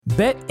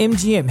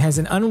BetMGM has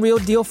an unreal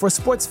deal for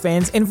sports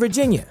fans in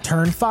Virginia.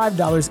 Turn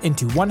 $5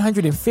 into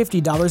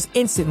 $150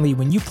 instantly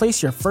when you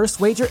place your first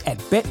wager at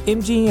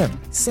BetMGM.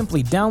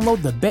 Simply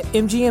download the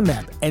BetMGM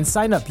app and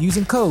sign up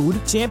using code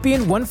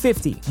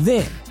Champion150.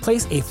 Then,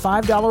 place a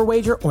 $5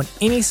 wager on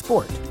any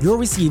sport. You'll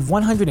receive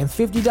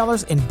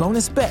 $150 in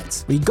bonus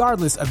bets,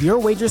 regardless of your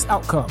wager's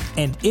outcome.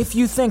 And if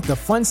you think the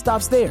fun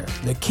stops there,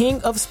 the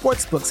King of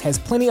Sportsbooks has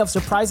plenty of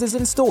surprises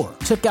in store.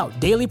 Check out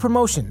daily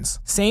promotions,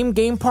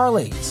 same-game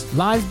parlays,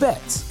 live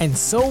bets, and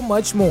so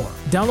much more.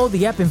 Download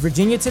the app in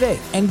Virginia today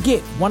and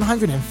get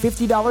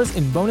 $150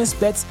 in bonus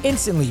bets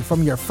instantly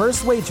from your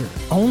first wager.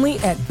 Only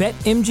at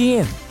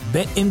BetMGM.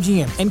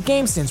 BetMGM and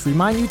GameSense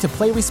remind you to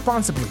play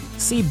responsibly.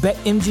 See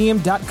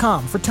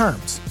BetMGM.com for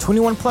terms.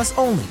 21 plus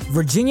only.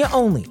 Virginia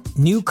only.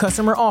 New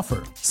customer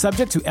offer.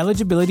 Subject to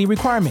eligibility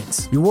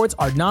requirements. Rewards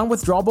are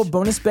non-withdrawable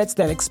bonus bets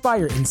that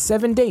expire in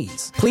 7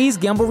 days. Please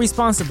gamble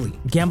responsibly.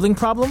 Gambling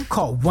problem?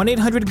 Call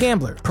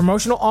 1-800-GAMBLER.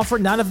 Promotional offer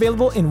not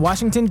available in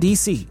Washington,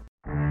 D.C.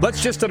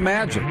 Let's just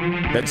imagine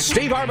that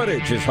Steve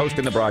Armitage is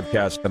hosting the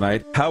broadcast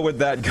tonight. How would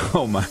that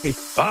go, Mike?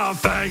 Oh,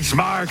 thanks,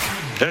 Mark.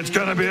 It's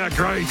going to be a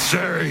great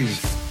series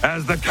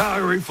as the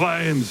Calgary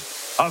Flames,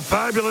 a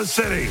fabulous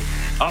city,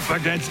 up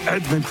against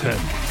Edmonton.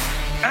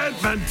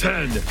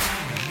 Edmonton!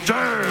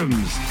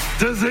 Germs,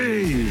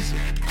 disease,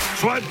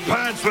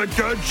 sweatpants with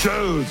good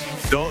shoes.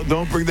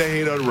 Don't bring the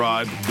hate on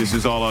Rod. This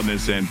is all on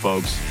this end,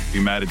 folks. Be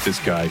mad at this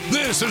guy.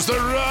 This is the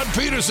Rod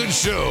Peterson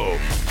Show.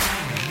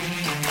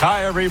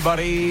 Hi,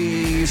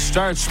 everybody.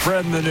 Start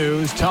spreading the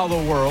news. Tell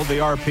the world the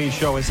RP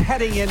Show is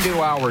heading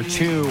into hour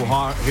 2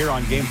 here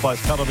on Game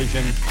Plus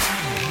Television,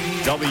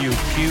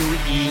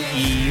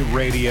 WQEE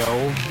Radio.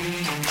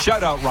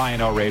 Shout out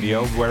Ryan O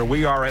Radio, where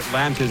we are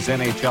Atlanta's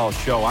NHL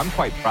show. I'm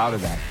quite proud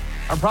of that.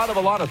 I'm proud of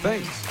a lot of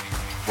things.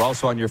 We're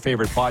also on your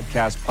favorite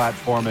podcast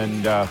platform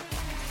and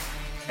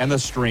the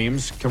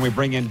streams. Can we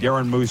bring in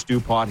Darren Moose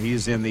DuPont?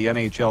 He's in the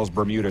NHL's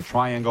Bermuda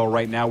Triangle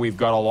right now. We've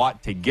got a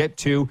lot to get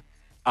to.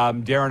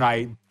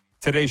 Darren,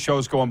 today's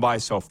show's going by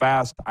so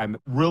fast. I'm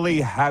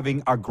really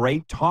having a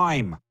great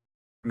time.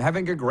 I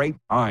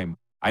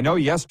know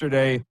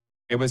yesterday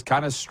it was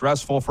kind of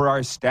stressful for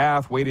our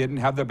staff. We didn't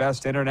have the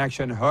best internet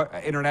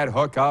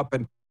hookup,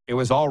 and it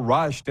was all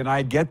rushed, and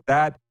I get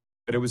that.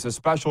 But it was a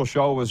special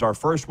show. It was our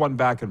first one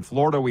back in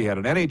Florida. We had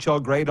an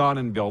NHL great on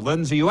and Bill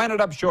Lindsay, who ended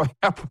up showing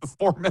up with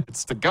 4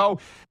 minutes to go.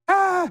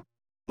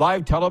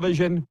 Live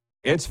television,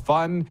 it's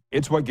fun.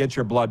 It's what gets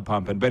your blood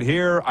pumping. But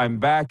here, I'm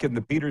back in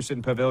the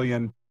Peterson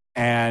Pavilion,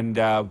 and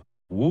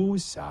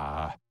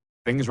woosah.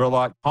 Things are a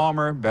lot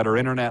calmer, better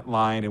internet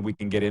line, and we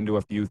can get into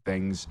a few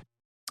things.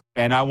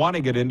 And I want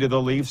to get into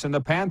the Leafs and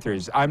the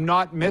Panthers. I'm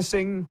not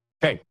missing.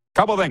 Okay,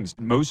 couple things,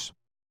 Moose.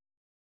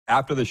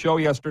 After the show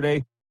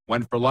yesterday,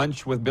 went for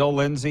lunch with Bill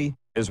Lindsay,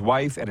 his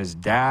wife, and his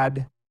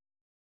dad,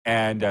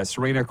 and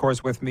Serena, of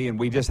course, with me, and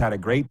we just had a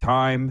great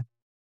time.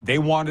 They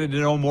wanted to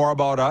know more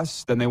about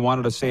us than they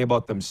wanted to say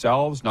about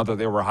themselves. Not that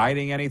they were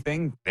hiding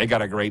anything. They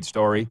got a great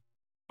story.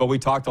 But we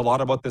talked a lot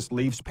about this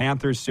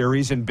Leafs-Panthers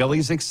series, and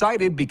Billy's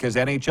excited because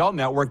NHL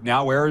Network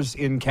now airs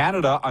in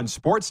Canada on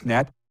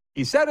Sportsnet.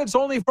 He said it's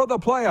only for the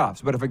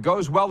playoffs, but if it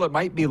goes well, it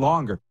might be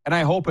longer, and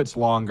I hope it's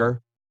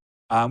longer.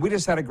 We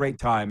just had a great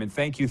time, and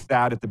thank you,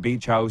 Thad, at the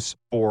Beach House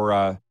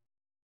for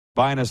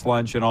buying us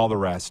lunch and all the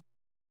rest.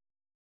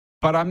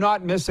 But I'm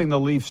not missing the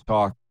Leafs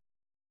talk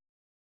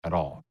at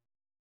all.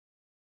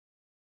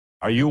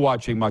 Are you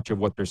watching much of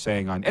what they're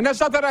saying on? And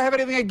that's not that I have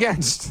anything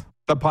against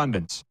the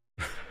pundits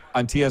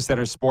on TSN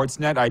or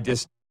Sportsnet.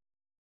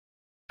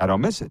 I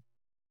don't miss it.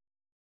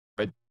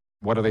 But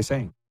what are they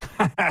saying?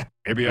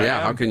 Maybe I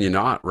am. How can you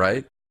not,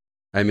 right?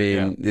 I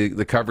mean,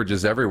 the coverage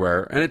is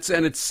everywhere, and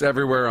it's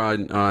everywhere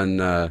on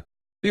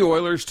the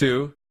Oilers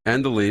too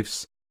and the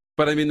Leafs.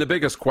 But I mean, the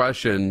biggest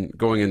question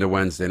going into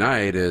Wednesday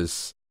night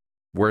is,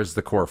 where's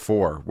the core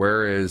four?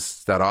 Where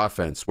is that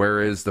offense?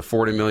 Where is the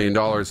 $40 million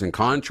in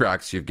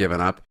contracts you've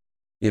given up?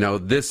 You know,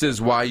 this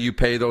is why you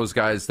pay those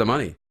guys the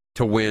money,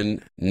 to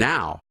win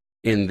now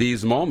in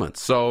these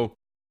moments. So,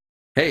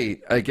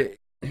 hey,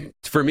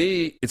 for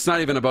me, it's not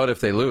even about if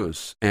they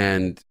lose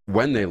and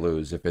when they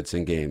lose, if it's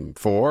in game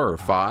 4 or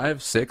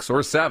 5, 6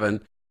 or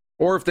 7,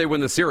 or if they win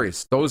the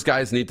series. Those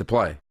guys need to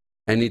play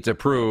and need to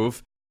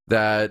prove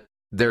that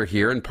they're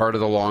here and part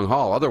of the long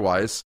haul.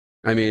 Otherwise,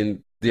 I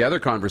mean, the other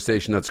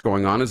conversation that's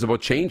going on is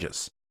about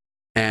changes.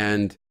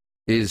 And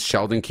is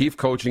Sheldon Keefe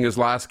coaching his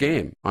last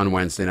game on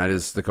Wednesday night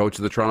as the coach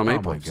of the Toronto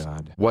Maple Leafs?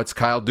 God. What's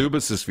Kyle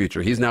Dubas's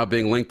future? He's now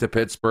being linked to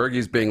Pittsburgh.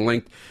 He's being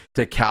linked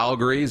to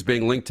Calgary. He's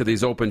being linked to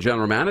these open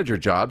general manager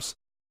jobs.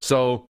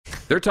 So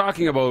they're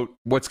talking about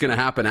what's going to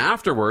happen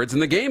afterwards,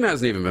 and the game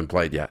hasn't even been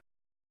played yet.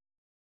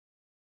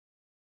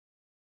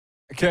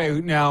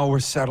 Okay, now we're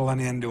settling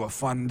into a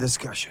fun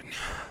discussion.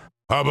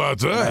 How about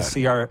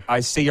that?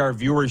 I see our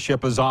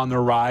viewership is on the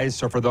rise.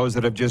 So for those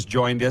that have just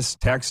joined us,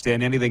 text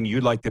in anything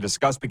you'd like to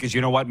discuss, because you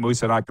know what?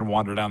 Moose and I can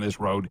wander down this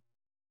road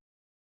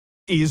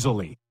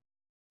easily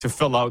to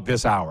fill out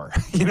this hour.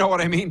 You know what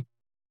I mean?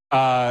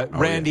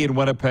 Randy in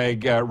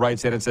Winnipeg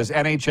writes in and says,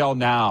 NHL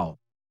Now,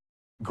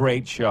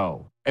 great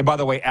show. And by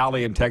the way,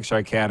 Allie in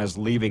Texarkana is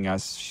leaving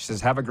us. She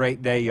says, have a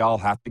great day. Y'all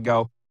have to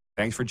go.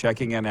 Thanks for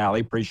checking in,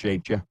 Allie.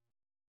 Appreciate you.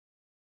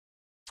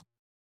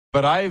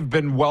 But I've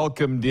been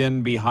welcomed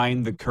in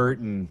behind the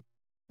curtain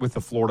with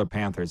the Florida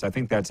Panthers. I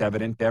think that's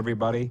evident to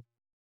everybody.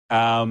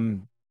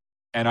 And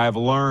I've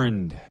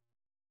learned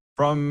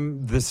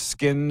from the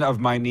skin of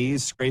my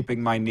knees,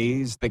 scraping my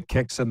knees, the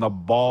kicks and the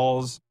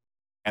balls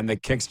and the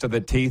kicks to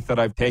the teeth that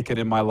I've taken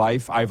in my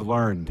life, I've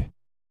learned.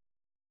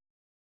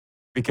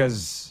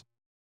 Because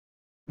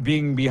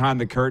being behind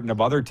the curtain of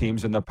other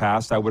teams in the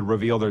past, I would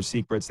reveal their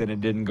secrets and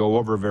it didn't go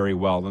over very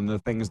well and the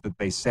things that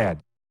they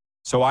said.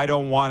 So I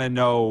don't want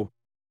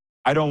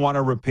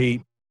to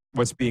repeat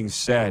what's being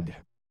said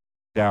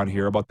down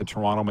here about the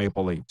Toronto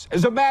Maple Leafs.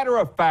 As a matter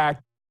of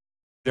fact,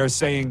 they're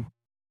saying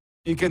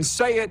you can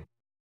say it,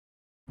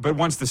 but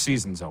once the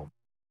season's over.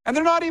 And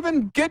they're not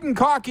even getting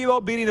cocky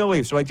about beating the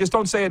Leafs. They're like, just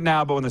don't say it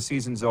now, but when the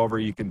season's over,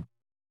 you can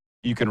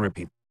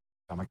repeat it.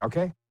 I'm like,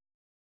 okay.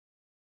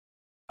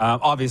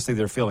 Obviously,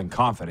 they're feeling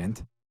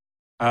confident.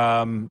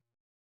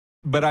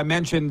 But I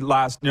mentioned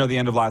near the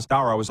end of last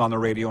hour, I was on the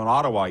radio in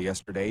Ottawa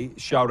yesterday.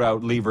 Shout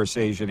out Lee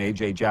Versage and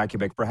AJ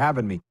Jakubik for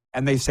having me.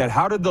 And they said,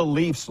 how did the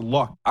Leafs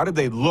look? How did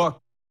they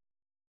look?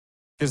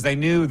 Because they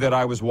knew that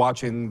I was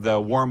watching the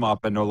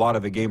warm-up and a lot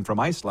of the game from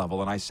ice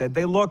level. And I said,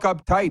 they look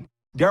uptight.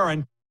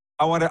 Darren,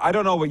 I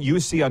don't know what you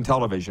see on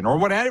television or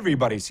what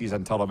everybody sees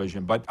on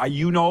television, but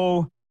you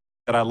know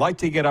that I like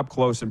to get up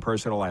close and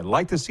personal. I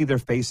like to see their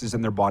faces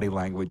and their body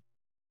language.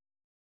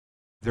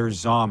 They're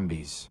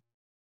zombies.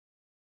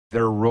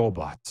 They're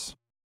robots.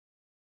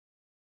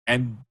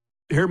 And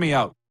hear me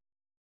out.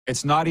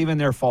 It's not even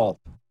their fault.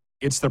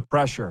 It's the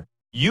pressure.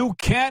 You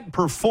can't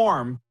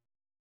perform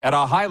at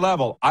a high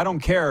level. I don't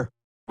care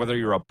whether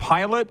you're a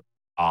pilot,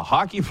 a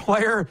hockey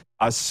player,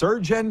 a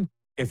surgeon,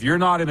 if you're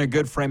not in a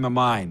good frame of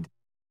mind.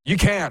 You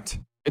can't.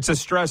 It's a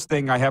stress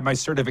thing. I have my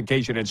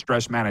certification in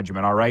stress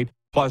management, all right?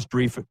 Plus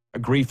grief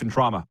and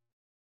trauma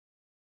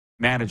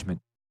management.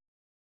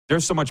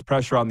 There's so much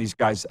pressure on these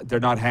guys. They're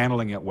not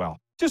handling it well.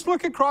 Just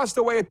look across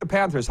the way at the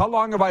Panthers. How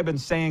long have I been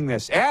saying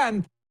this?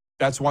 And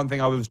that's one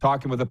thing I was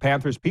talking with the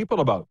Panthers people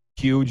about.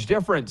 Huge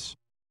difference.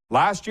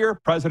 Last year,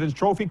 President's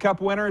Trophy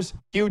Cup winners,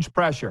 huge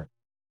pressure.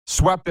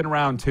 Swept in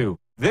round 2.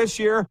 This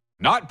year,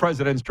 not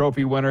President's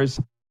Trophy winners,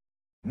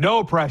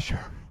 no pressure.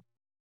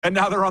 And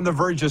now they're on the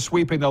verge of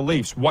sweeping the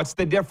Leafs. What's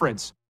the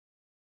difference?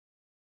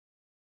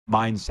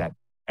 Mindset.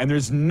 And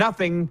there's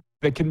nothing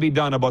that can be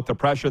done about the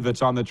pressure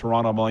that's on the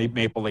Toronto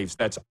Maple Leafs.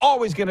 That's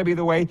always going to be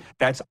the way.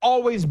 That's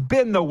always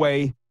been the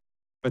way.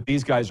 But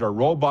these guys are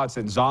robots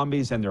and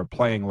zombies, and they're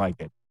playing like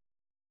it.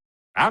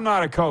 I'm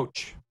not a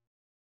coach,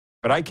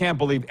 but I can't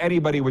believe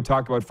anybody would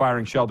talk about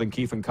firing Sheldon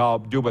Keefe and Kyle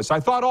Dubas. I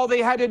thought all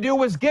they had to do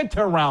was get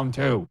to round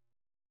 2.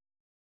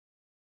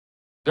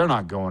 They're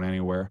not going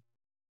anywhere.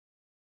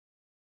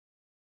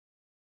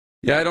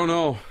 Yeah, I don't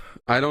know.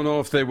 I don't know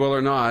if they will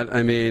or not.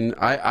 I mean,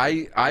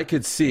 I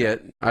could see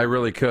it. I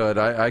really could.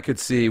 I could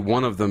see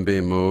one of them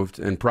being moved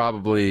and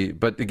probably,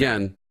 but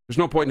again, there's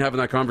no point in having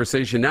that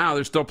conversation now.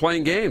 They're still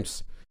playing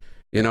games.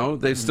 You know,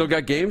 they've still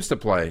got games to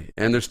play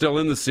and they're still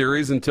in the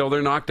series until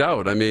they're knocked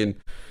out. I mean,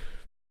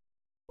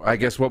 I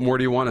guess what more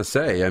do you want to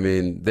say? I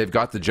mean, they've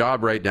got the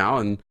job right now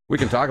and we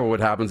can talk about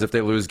what happens if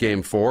they lose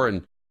game 4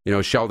 and, you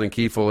know, Sheldon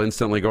Keefe will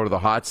instantly go to the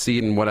hot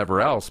seat and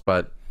whatever else.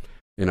 But,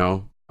 you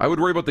know, I would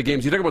worry about the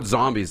games. You talk about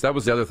zombies. That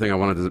was the other thing I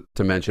wanted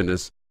to mention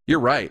is you're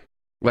right.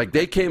 Like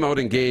they came out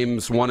in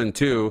games 1 and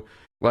 2,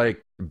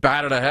 like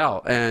battered to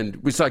hell. And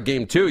we saw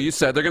game 2. You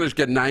said they're going to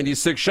get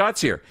 96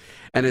 shots here.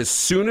 And as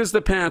soon as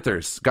the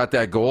Panthers got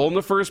that goal in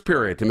the first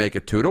period to make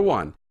it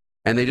 2-1,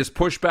 and they just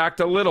pushed back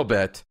a little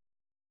bit,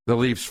 the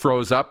Leafs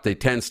froze up. They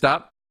tensed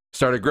up,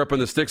 started gripping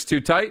the sticks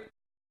too tight,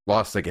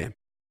 lost the game,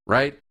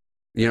 right?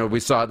 You know, we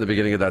saw it at the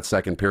beginning of that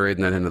second period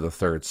and then into the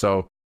third.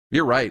 So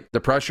you're right.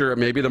 The pressure,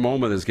 maybe the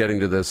moment is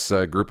getting to this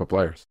group of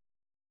players.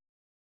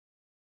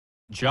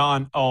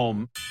 John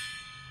Ohm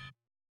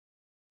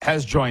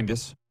has joined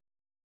us.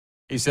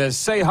 He says,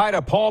 say hi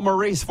to Paul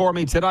Maurice for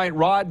me tonight,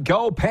 Rod.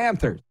 Go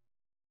Panthers.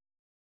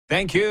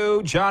 Thank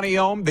you, Johnny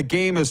Ohm. The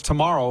game is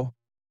tomorrow,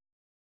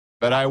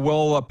 but I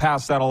will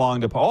pass that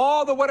along to Paul.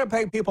 All the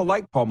Winnipeg people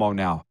like Pomo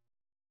now.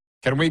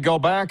 Can we go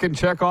back and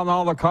check on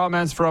all the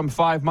comments from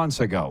 5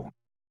 months ago?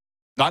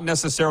 Not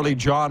necessarily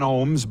John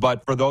Ohm's,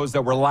 but for those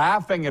that were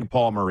laughing at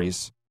Paul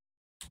Maurice,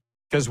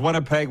 because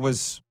Winnipeg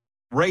was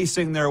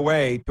racing their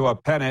way to a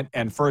pennant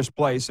and first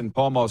place, and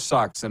Pomo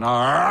sucks. And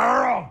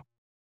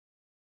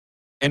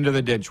into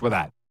the ditch with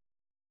that.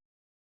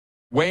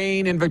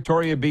 Wayne in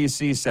Victoria,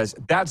 BC says,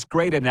 that's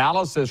great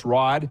analysis,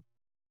 Rod.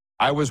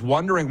 I was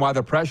wondering why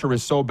the pressure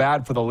is so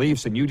bad for the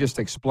Leafs, and you just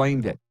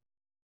explained it.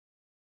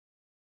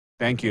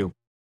 Thank you.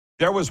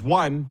 There was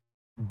one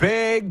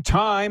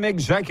big-time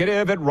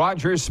executive at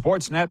Rogers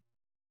Sportsnet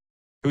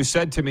who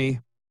said to me,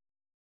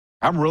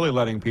 I'm really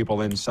letting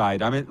people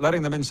inside. I'm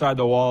letting them inside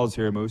the walls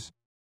here, Moose.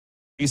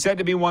 He said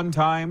to me one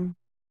time,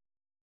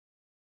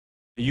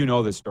 you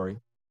know this story,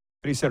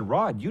 but he said,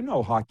 Rod, you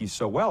know hockey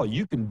so well.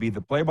 You can be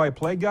the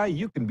play-by-play guy.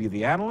 You can be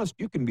the analyst.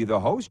 You can be the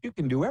host. You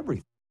can do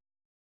everything.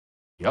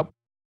 Yep.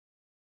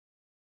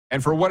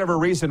 And for whatever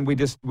reason,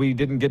 we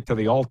didn't get to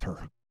the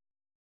altar.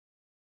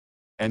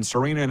 And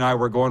Serena and I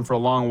were going for a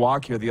long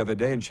walk here the other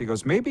day, and she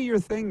goes, maybe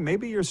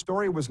your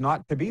story was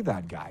not to be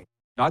that guy,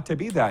 not to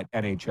be that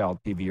NHL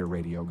TV or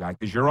radio guy,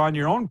 because you're on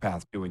your own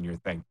path doing your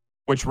thing.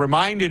 Which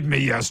reminded me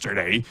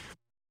yesterday,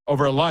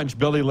 over lunch,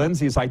 Billy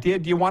Lindsay's idea,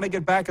 do you want to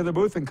get back in the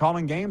booth and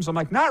calling games? I'm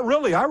like, not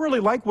really. I really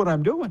like what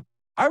I'm doing.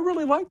 I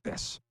really like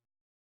this.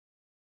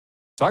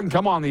 So I can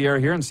come on the air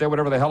here and say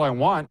whatever the hell I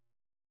want,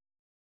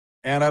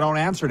 and I don't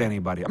answer to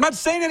anybody. I'm not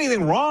saying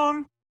anything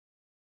wrong.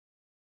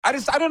 I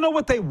don't know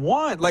what they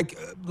want. Like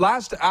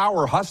last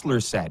hour, Hustler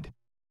said,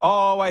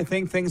 I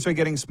think things are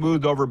getting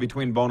smoothed over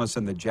between Bonus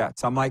and the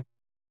Jets. I'm like,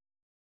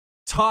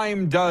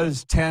 time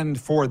does tend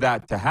for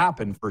that to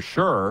happen for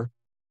sure.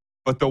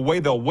 But the way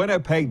the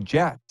Winnipeg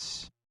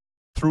Jets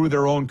threw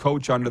their own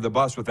coach under the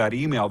bus with that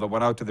email that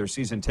went out to their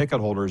season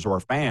ticket holders or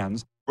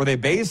fans, where they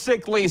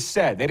basically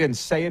said, they didn't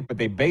say it, but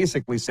they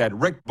basically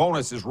said, Rick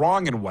Bonus is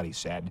wrong in what he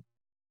said.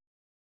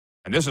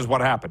 And this is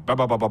what happened. Blah,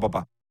 blah, blah, blah, blah,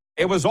 blah.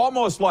 It was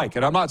almost like,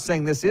 and I'm not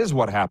saying this is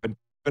what happened,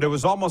 but it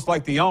was almost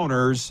like the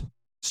owners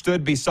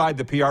stood beside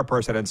the PR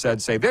person and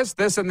said, say this,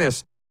 this, and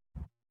this.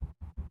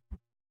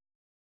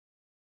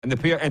 And the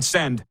PR, and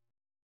send.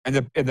 And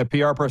the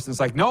PR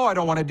person's like, no, I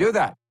don't want to do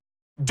that.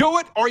 Do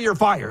it or you're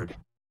fired.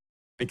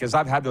 Because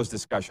I've had those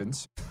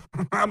discussions.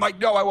 I'm like,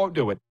 no, I won't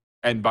do it.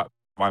 And but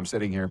while I'm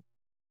sitting here,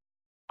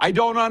 I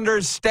don't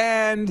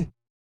understand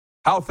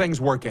how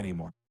things work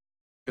anymore.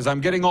 Because I'm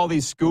getting all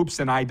these scoops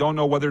and I don't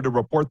know whether to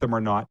report them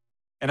or not.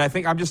 And I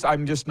think I'm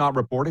just not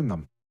reporting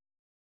them.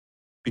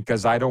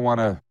 Because I don't want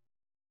to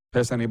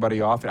piss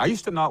anybody off. I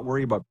used to not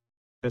worry about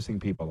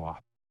pissing people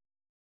off.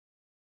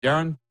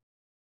 Darren,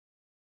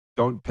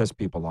 don't piss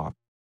people off.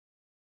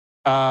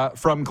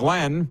 From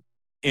Glenn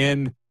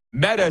in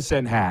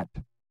Medicine Hat.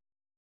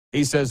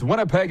 He says,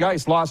 Winnipeg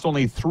Ice lost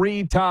only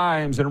 3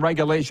 times in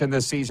regulation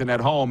this season at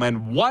home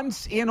and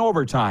once in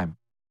overtime.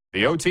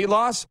 The OT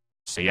loss,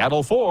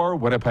 Seattle 4,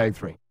 Winnipeg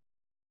 3.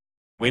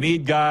 We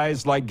need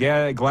guys like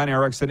Glenn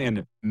Erickson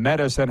in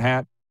Medicine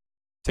Hat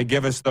to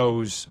give us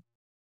those.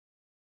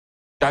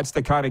 That's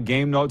the kind of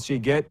game notes you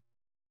get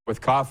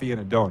with coffee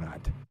and a donut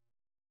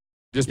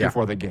just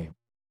before the game,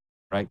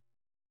 right?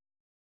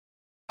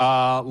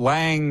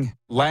 Lang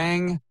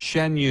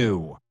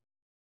Shenyu.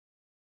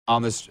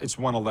 On this, it's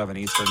 1:11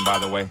 Eastern, by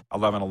the way,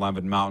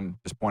 11:11 Mountain.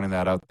 Just pointing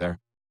that out there.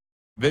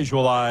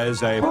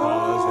 Visualize a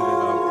positive.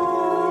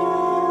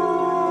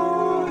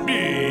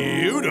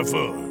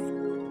 Beautiful.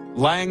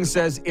 Lang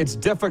says it's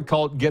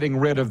difficult getting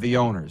rid of the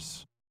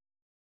owners.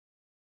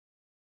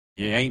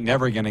 You ain't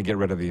never going to get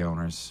rid of the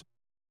owners.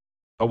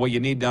 But what you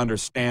need to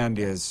understand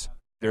is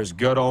there's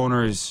good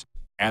owners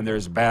and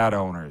there's bad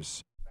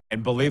owners.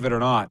 And believe it or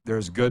not,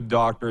 there's good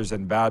doctors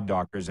and bad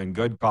doctors and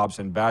good cops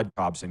and bad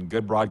cops and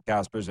good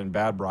broadcasters and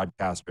bad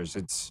broadcasters.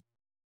 It's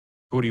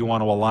who do you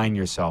want to align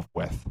yourself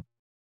with?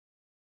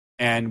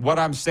 And what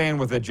I'm saying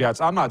with the Jets,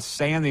 I'm not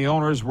saying the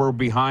owners were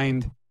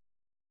behind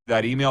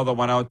that email that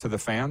went out to the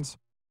fans.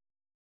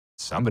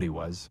 Somebody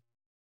was.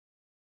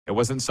 It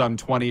wasn't some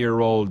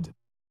 20-year-old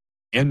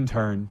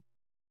intern.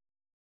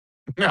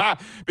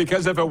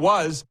 Because if it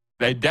was,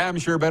 they damn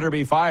sure better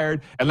be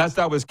fired unless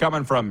that was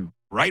coming from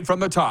right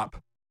from the top.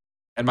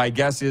 And my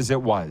guess is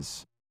it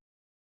was.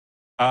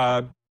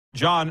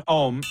 John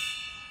Ohm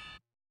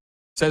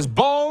says,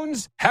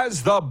 Bones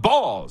has the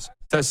balls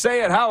to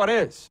say it how it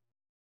is.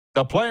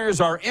 The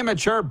players are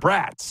immature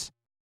brats.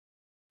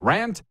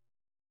 Rant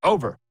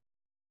over.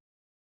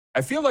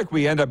 I feel like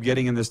we end up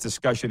getting in this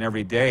discussion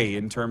every day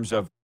in terms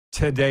of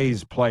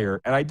today's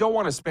player. And I don't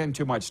want to spend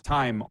too much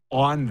time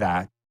on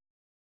that.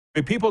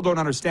 But people don't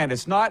understand.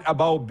 It's not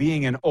about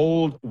being an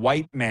old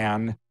white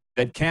man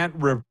that can't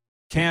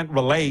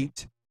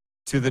relate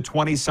to the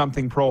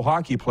 20-something pro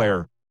hockey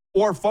player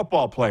or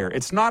football player.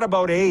 It's not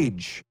about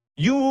age.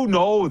 You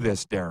know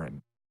this,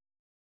 Darren.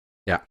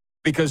 Yeah.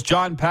 Because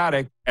John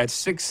Paddock, at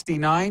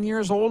 69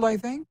 years old, I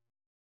think,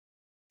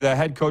 the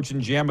head coach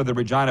and GM of the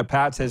Regina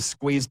Pats, has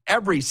squeezed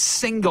every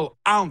single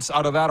ounce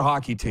out of that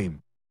hockey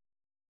team.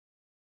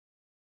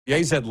 Yeah,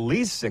 he's at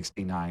least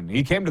 69.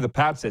 He came to the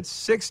Pats at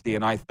 60,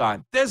 and I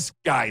thought, this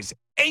guy's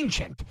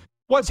ancient.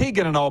 What's he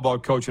going to know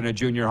about coaching a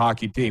junior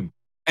hockey team?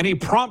 And he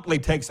promptly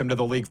takes them to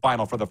the league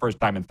final for the first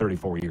time in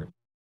 34 years.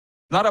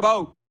 Not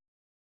about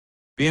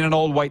being an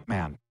old white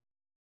man.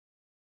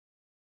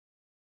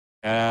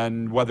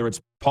 And whether it's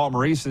Paul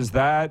Maurice is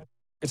that,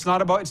 it's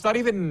not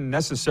even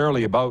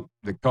necessarily about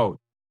the coach.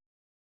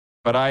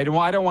 But I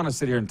don't want to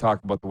sit here and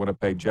talk about the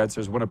Winnipeg Jets.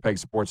 There's Winnipeg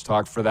Sports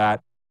Talk for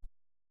that.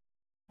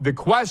 The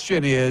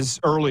question is,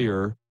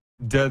 earlier,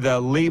 do the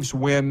Leafs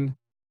win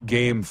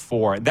Game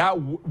 4? That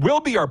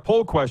will be our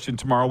poll question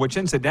tomorrow, which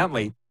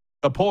incidentally,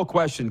 the poll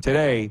question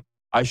today,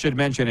 I should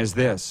mention, is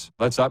this.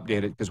 Let's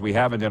update it because we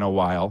haven't in a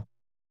while.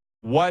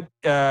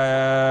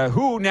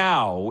 Who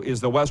now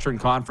is the Western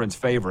Conference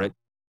favorite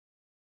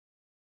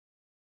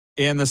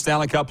in the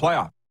Stanley Cup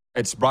playoff?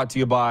 It's brought to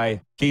you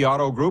by Key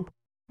Auto Group.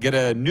 Get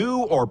a new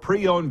or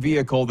pre-owned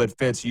vehicle that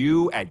fits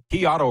you at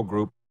Key Auto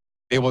Group.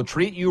 They will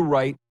treat you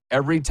right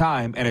every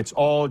time, and it's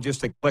all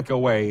just a click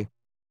away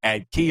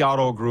at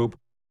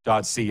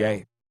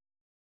keyautogroup.ca.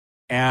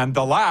 And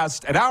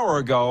an hour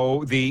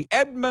ago, the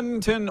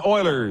Edmonton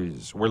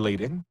Oilers were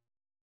leading.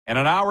 And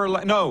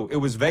it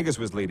was Vegas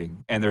was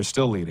leading, and they're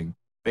still leading.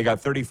 They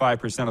got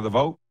 35% of the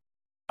vote,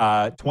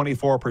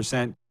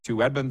 24%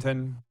 to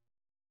Edmonton,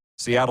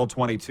 Seattle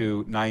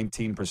 22,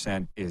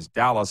 19% is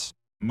Dallas.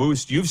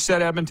 Moose, you've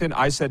said Edmonton,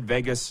 I said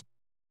Vegas.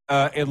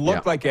 It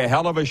looked like a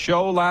hell of a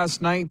show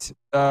last night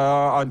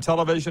on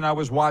television I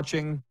was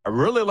watching. I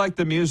really liked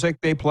the music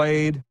they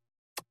played.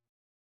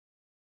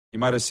 You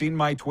might have seen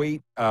my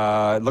tweet.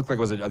 It looked like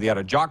they had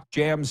a Jock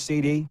Jam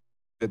CD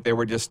that they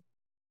were just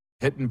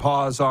hitting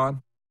pause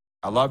on.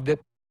 I loved it.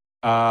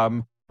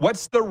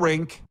 What's the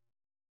rink?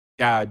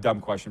 Yeah,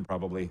 dumb question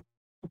probably.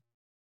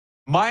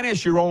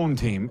 Minus your own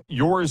team,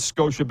 yours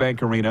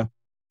Scotiabank Arena,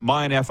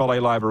 mine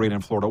FLA Live Arena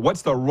in Florida.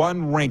 What's the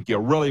one rink you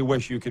really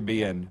wish you could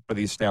be in for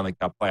these Stanley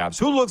Cup playoffs?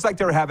 Who looks like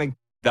they're having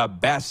the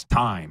best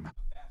time?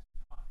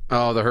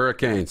 Oh, the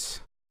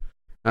Hurricanes.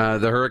 The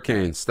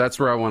Hurricanes. That's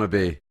where I want to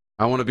be.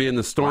 I want to be in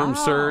the storm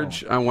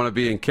surge. I want to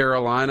be in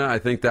Carolina. I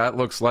think that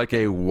looks like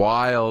a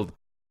wild,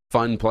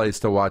 fun place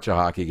to watch a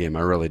hockey game.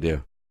 I really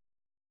do.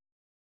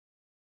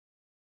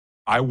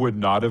 I would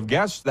not have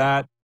guessed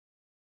that.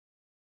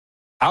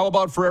 How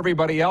about for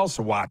everybody else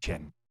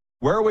watching?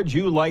 Where would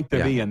you like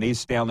to be in these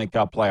Stanley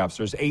Cup playoffs?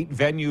 There's 8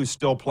 venues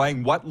still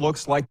playing. What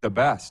looks like the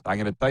best? I'm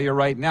going to tell you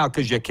right now,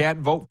 because you can't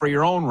vote for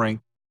your own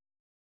rink.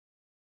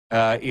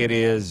 It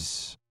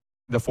is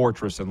the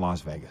Fortress in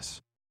Las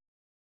Vegas.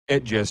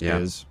 It just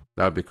is.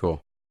 That would be cool.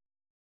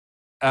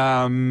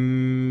 I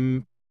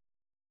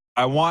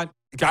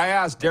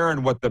asked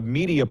Darren what the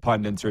media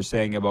pundits are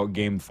saying about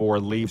Game 4,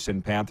 Leafs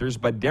and Panthers,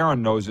 but Darren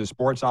knows his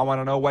sports. I want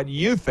to know what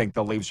you think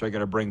the Leafs are going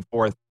to bring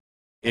forth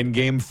in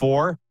Game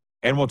 4.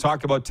 And we'll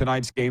talk about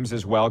tonight's games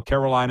as well.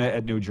 Carolina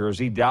at New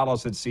Jersey,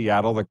 Dallas at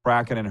Seattle. The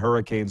Kraken and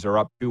Hurricanes are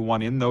up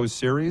 2-1 in those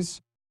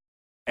series.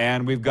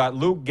 And we've got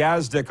Luke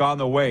Gazdic on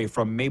the way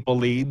from Maple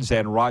Leads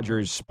and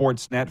Rogers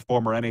Sportsnet,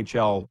 former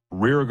NHL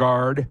rear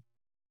guard.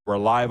 We're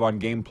live on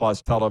Game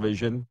Plus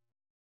Television,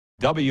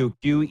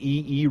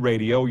 WQEE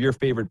Radio, your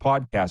favorite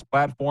podcast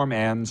platform,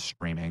 and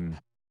streaming.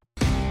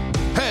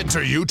 Head to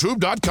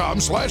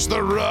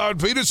youtube.com/The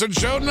Rod Peterson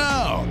Show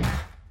now.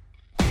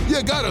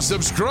 You gotta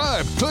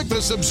subscribe. Click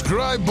the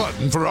subscribe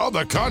button for all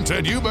the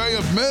content you may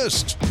have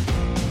missed.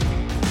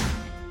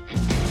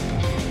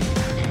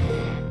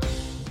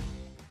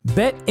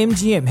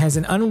 BetMGM has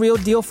an unreal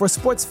deal for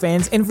sports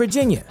fans in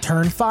Virginia.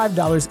 Turn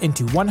 $5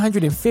 into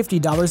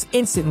 $150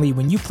 instantly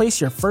when you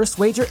place your first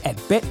wager at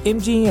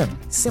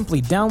BetMGM.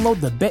 Simply download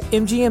the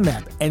BetMGM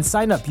app and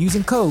sign up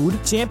using code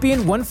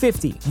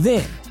Champion150.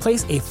 Then,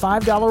 place a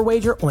 $5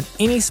 wager on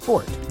any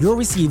sport. You'll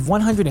receive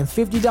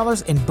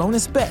 $150 in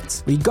bonus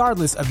bets,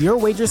 regardless of your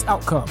wager's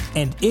outcome.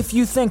 And if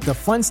you think the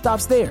fun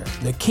stops there,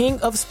 the king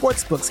of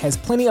sportsbooks has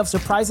plenty of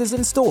surprises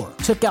in store.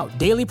 Check out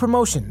daily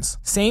promotions,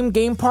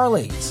 same-game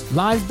parlays,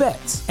 live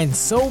bets, and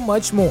so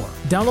much more.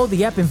 Download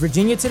the app in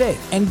Virginia today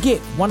and get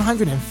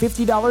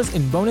 $150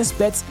 in bonus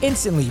bets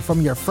instantly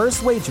from your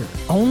first wager.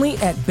 Only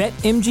at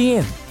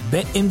BetMGM.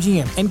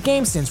 BetMGM and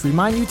GameSense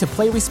remind you to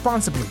play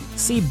responsibly.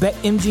 See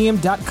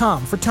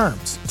BetMGM.com for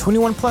terms.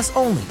 21 plus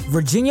only.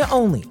 Virginia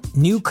only.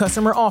 New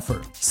customer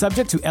offer.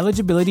 Subject to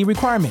eligibility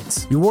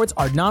requirements. Rewards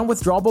are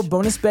non-withdrawable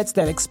bonus bets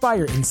that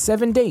expire in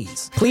 7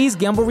 days. Please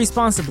gamble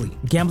responsibly.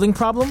 Gambling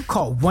problem?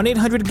 Call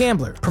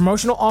 1-800-GAMBLER.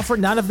 Promotional offer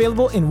not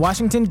available in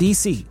Washington,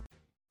 D.C.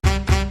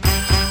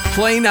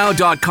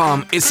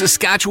 PlayNow.com is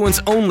Saskatchewan's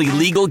only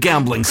legal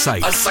gambling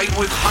site. A site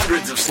with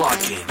hundreds of slot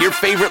games, your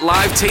favorite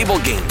live table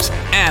games,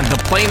 and the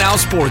PlayNow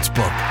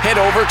Sportsbook. Head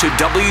over to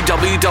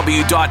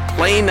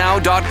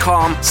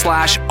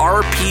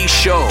www.playnow.com/RP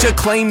Show to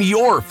claim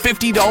your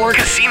 $50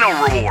 casino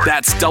reward.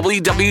 That's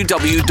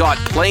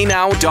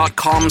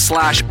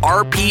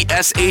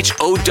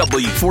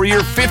www.playnow.com/RPSHOW for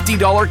your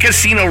 $50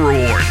 casino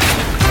reward.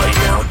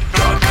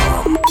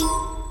 PlayNow.com.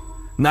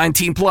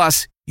 19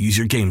 plus. Use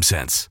your game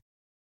sense.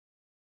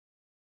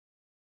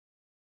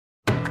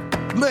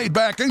 Laid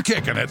back and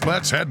kicking it.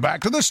 Let's head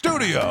back to the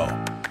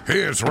studio.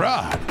 Here's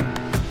Rod.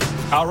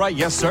 All right,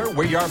 yes, sir.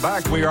 We are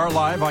back. We are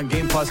live on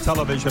Game Plus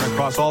Television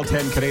across all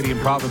 10 Canadian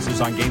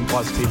provinces on Game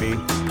Plus TV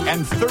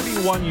and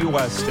 31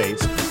 U.S.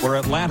 states. We're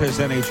Atlanta's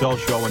NHL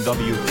show on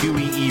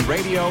WQEE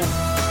Radio.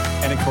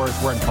 And, of course,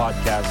 we're in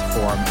podcast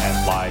form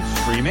and live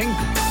streaming.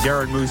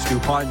 Garrett Moose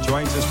DuPont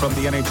joins us from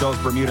the NHL's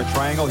Bermuda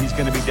Triangle. He's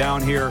going to be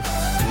down here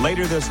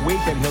later this week,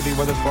 and he'll be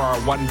with us for our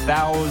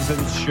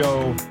 1,000th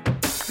show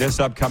this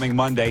upcoming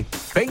Monday.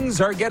 Things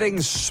are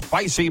getting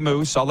spicy,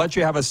 Moose. I'll let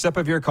you have a sip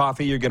of your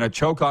coffee. You're going to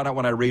choke on it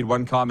when I read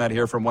one comment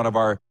here from one of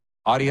our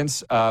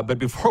audience. But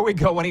before we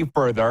go any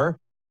further,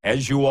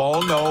 as you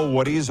all know,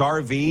 Woody's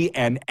RV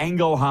and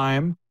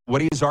Engelheim,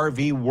 Woody's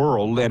RV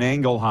World and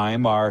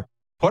Engelheim are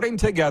putting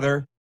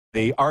together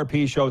the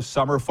RP Show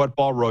Summer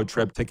Football Road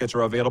Trip. Tickets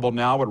are available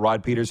now at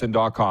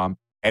rodpeterson.com.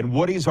 And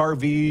Woody's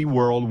RV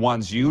World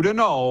wants you to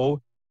know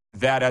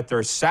that at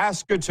their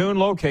Saskatoon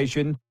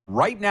location,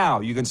 right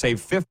now, you can save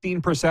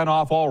 15%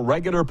 off all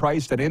regular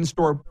priced and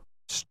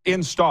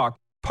in-stock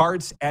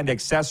parts and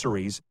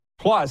accessories.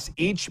 Plus,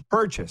 each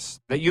purchase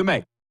that you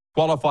make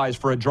qualifies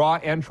for a draw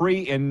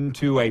entry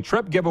into a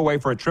trip giveaway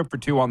for a trip for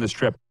two on this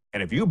trip.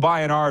 And if you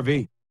buy an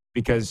RV,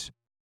 because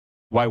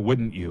why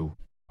wouldn't you?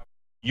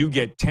 You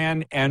get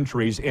 10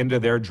 entries into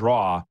their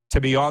draw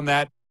to be on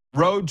that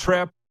road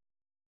trip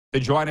to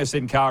join us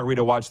in Calgary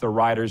to watch the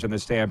Riders and the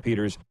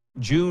Stampeders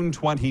June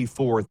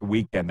 24th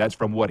weekend. That's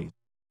from Woody.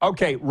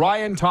 Okay,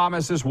 Ryan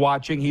Thomas is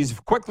watching. He's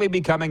quickly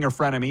becoming a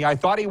frenemy. I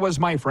thought he was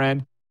my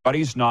friend, but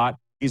he's not.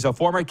 He's a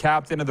former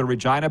captain of the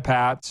Regina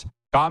Pats.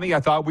 Tommy, I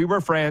thought we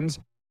were friends,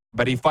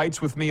 but he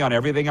fights with me on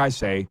everything I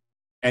say.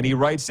 And he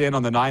writes in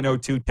on the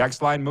 902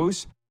 text line,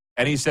 Moose,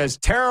 and he says,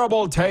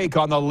 terrible take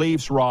on the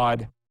Leafs,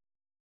 Rod.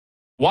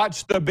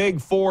 Watch the Big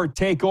Four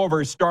take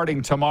over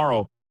starting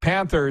tomorrow.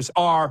 Panthers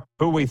are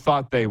who we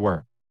thought they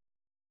were.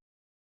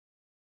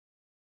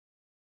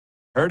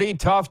 Pretty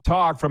tough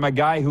talk from a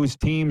guy whose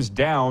team's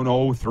down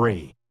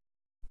 0-3.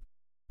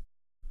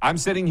 I'm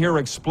sitting here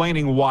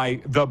explaining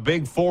why the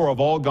Big Four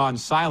have all gone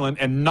silent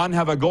and none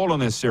have a goal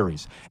in this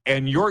series.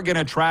 And you're going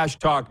to trash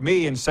talk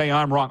me and say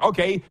I'm wrong.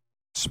 Okay,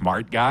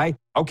 smart guy.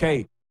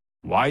 Okay,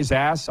 wise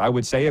ass, I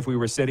would say if we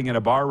were sitting in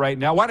a bar right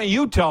now. Why don't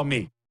you tell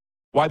me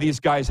why these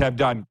guys have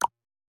done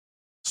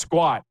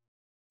squat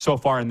so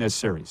far in this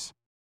series?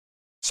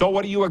 So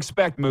what do you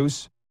expect,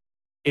 Moose,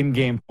 in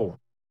Game 4?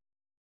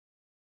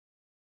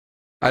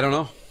 I don't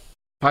know.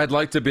 I'd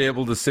like to be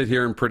able to sit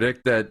here and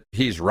predict that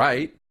he's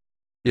right,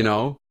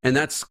 and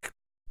that's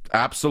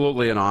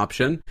absolutely an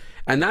option.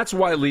 And that's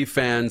why Leaf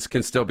fans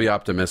can still be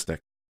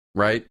optimistic,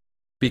 right?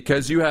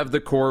 Because you have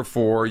the core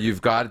four,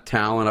 you've got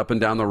talent up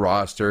and down the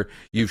roster.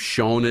 You've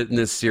shown it in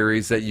this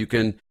series that you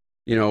can,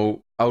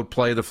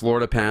 outplay the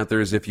Florida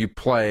Panthers if you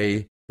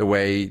play the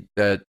way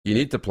that you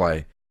need to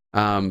play.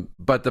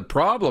 But the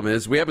problem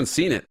is we haven't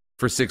seen it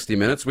for 60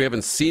 minutes. We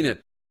haven't seen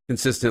it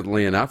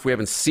consistently enough. We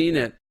haven't seen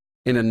it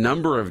in a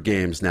number of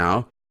games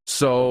now.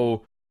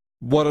 So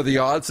what are the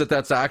odds that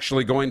that's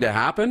actually going to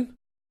happen?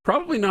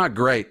 Probably not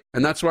great.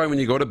 And that's why when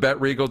you go to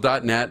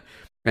betregal.net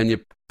and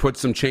you put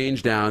some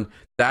change down,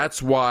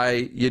 that's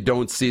why you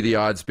don't see the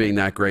odds being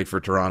that great for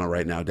Toronto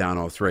right now, down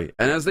 0-3.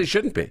 And as they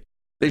shouldn't be.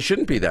 They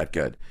shouldn't be that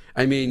good.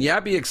 I mean,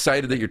 be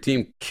excited that your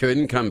team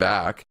couldn't come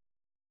back,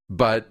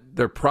 but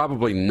they're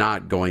probably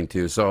not going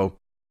to. So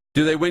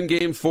do they win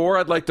Game 4?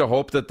 I'd like to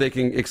hope that they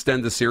can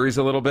extend the series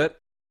a little bit.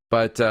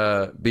 But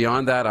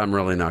beyond that, I'm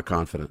really not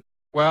confident.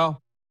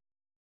 Well,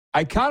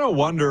 I kind of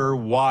wonder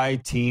why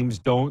teams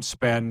don't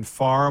spend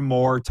far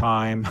more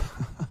time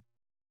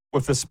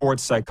with the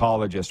sports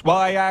psychologist. Well,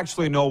 I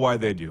actually know why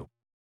they do.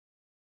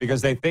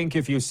 Because they think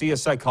if you see a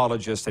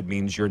psychologist, it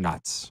means you're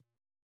nuts.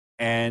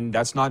 And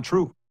that's not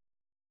true.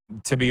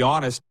 To be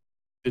honest,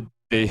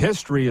 the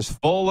history is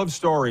full of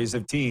stories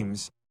of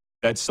teams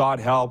that sought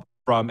help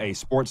from a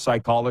sports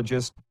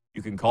psychologist.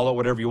 You can call it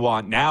whatever you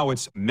want. Now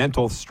it's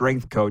mental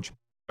strength coach,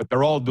 but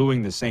they're all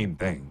doing the same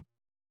thing.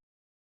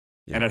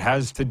 Yeah. And it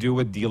has to do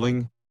with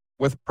dealing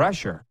with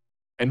pressure.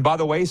 And by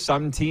the way,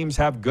 some teams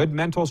have good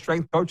mental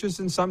strength coaches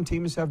and some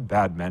teams have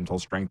bad mental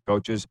strength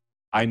coaches.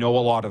 I know a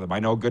lot of them. I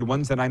know good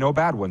ones and I know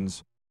bad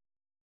ones.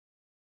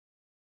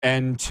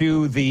 And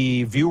to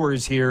the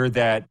viewers here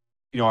that,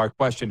 our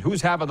question,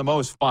 who's having the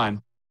most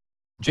fun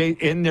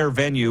in their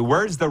venue?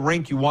 Where's the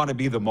rink you want to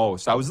be the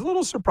most? I was a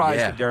little surprised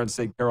that Darren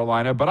said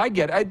Carolina, but I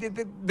get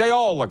it. They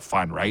all look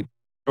fun, right?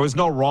 There was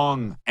no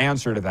wrong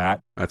answer to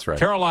that. That's right.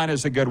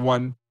 Carolina's a good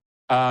one.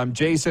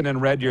 Jason in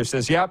Red Deer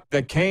says, yep,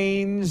 the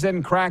Canes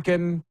and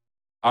Kraken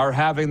are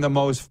having the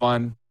most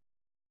fun.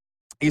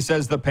 He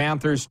says the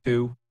Panthers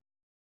too.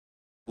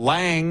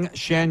 Lang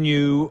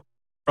Shenyu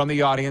from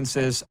the audience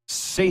says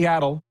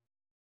Seattle.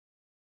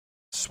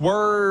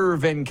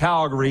 Swerve in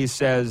Calgary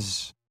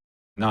says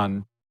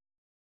none.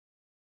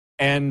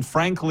 And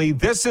frankly,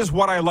 this is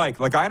what I like.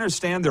 Like, I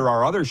understand there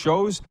are other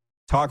shows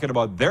talking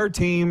about their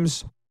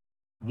teams,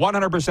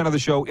 100% of the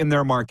show in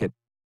their market.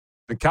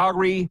 The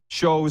Calgary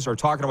shows are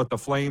talking about the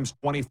Flames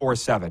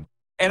 24/7.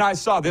 And I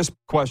saw this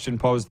question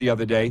posed the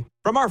other day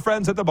from our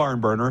friends at the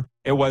Barn Burner.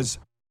 It was,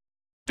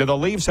 do the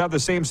Leafs have the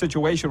same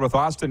situation with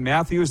Austin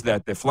Matthews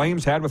that the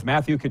Flames had with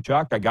Matthew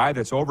Tkachuk, a guy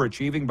that's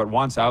overachieving but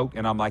wants out?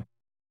 And I'm like,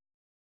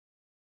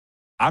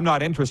 I'm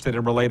not interested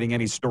in relating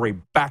any story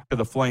back to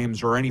the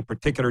Flames or any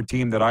particular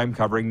team that I'm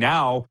covering.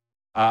 Now,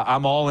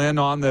 I'm all in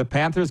on the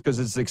Panthers because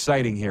it's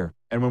exciting here.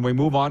 And when we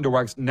move on to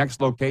our next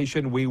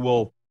location, we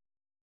will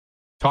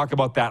talk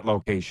about that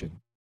location.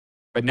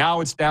 But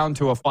now it's down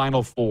to a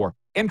Final Four.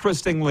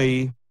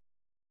 Interestingly,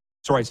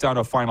 it's down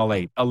to a Final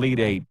Eight, Elite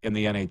Eight in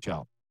the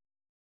NHL.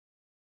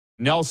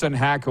 Nelson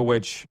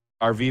Hakowicz,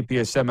 our VP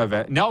of Sim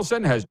Event,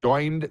 Nelson has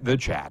joined the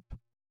chat.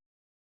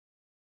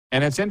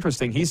 And it's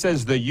interesting. He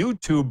says the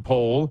YouTube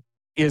poll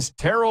is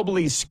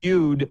terribly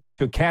skewed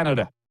to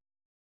Canada.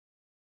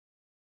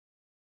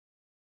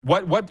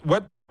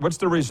 What's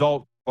the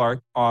result,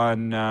 Clark,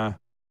 on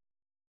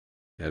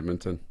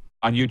Edmonton?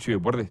 On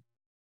YouTube. What are they?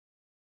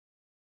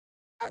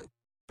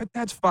 But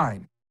that's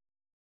fine.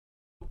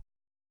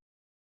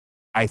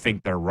 I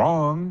think they're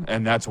wrong,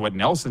 and that's what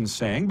Nelson's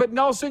saying. But,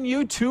 Nelson,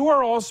 you too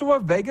are also a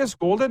Vegas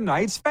Golden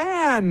Knights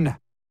fan.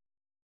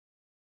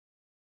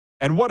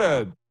 And what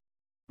a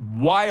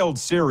wild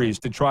series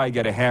to try and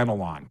get a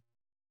handle on.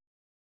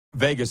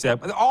 Vegas,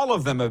 all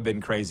of them have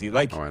been crazy.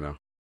 Like, I know.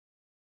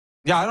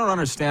 Yeah, I don't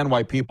understand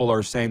why people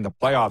are saying the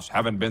playoffs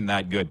haven't been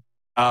that good.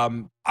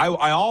 I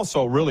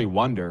also really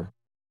wonder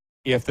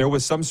if there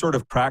was some sort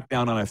of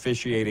crackdown on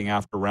officiating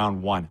after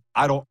round one.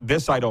 I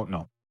don't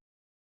know.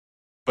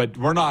 But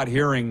we're not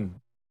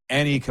hearing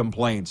any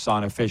complaints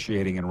on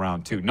officiating in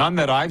round two. None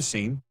that I've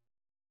seen.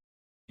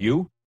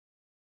 You?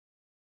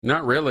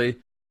 Not really.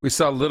 We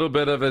saw a little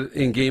bit of it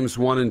in games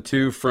 1 and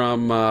 2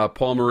 from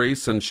Paul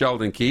Maurice and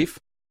Sheldon Keefe.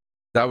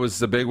 That was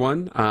the big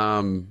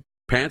one.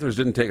 Panthers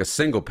didn't take a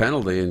single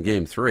penalty in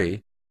game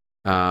 3.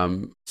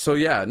 So,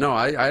 yeah, no,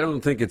 I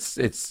don't think it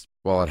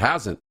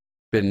hasn't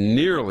been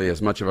nearly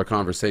as much of a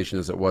conversation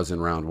as it was in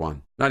round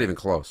 1. Not even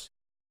close.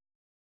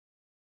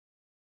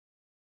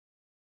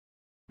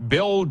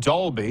 Bill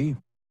Dolby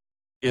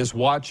is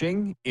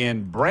watching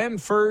in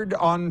Brantford,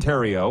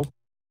 Ontario,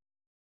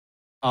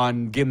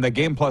 on the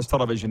Game Plus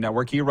television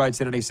network. He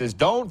writes in and he says,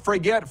 don't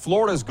forget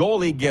Florida's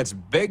goalie gets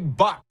big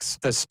bucks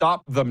to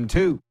stop them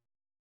too.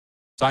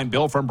 Signed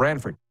Bill from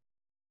Brantford.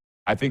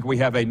 I think we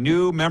have a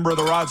new member of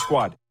the Rod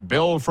Squad,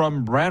 Bill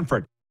from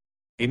Brantford.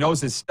 He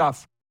knows his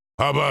stuff.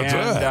 How about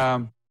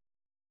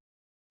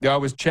that? I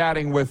was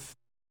chatting with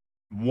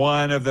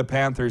one of the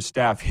Panthers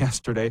staff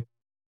yesterday,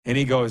 and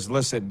he goes,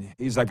 listen,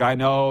 he's like, I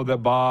know that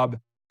Bob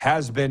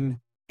has been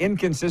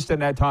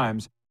inconsistent at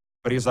times,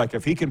 but he's like,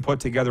 if he can put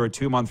together a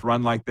 2-month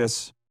run like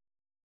this,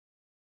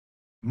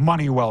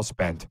 money well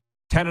spent.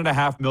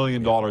 $10.5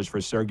 million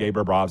for Sergei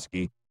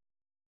Bobrovsky.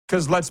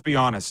 Because let's be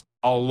honest,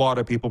 a lot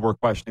of people were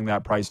questioning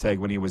that price tag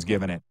when he was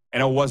given it.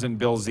 And it wasn't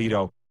Bill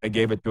Zito that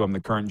gave it to him, the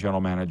current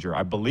general manager.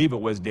 I believe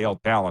it was Dale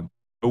Talon.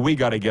 But we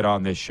got to get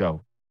on this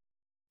show.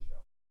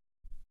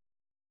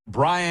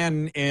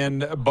 Brian in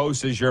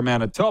Beausejour,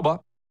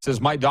 Manitoba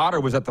says, my daughter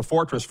was at the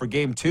Fortress for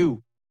Game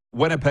 2,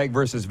 Winnipeg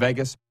versus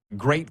Vegas.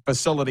 Great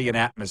facility and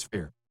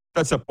atmosphere.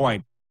 That's a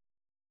point.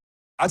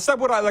 That's not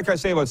what I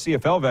say about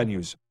CFL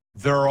venues.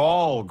 They're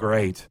all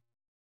great.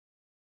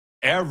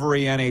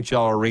 Every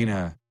NHL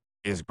arena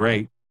is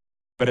great.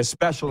 But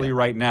especially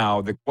right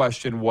now, the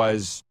question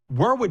was,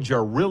 where would you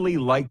really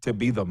like to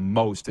be the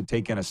most to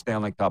take in a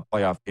Stanley Cup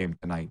playoff game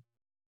tonight?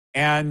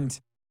 And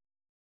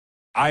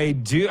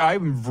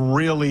I've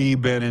really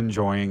been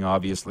enjoying,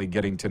 obviously,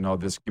 getting to know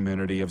this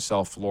community of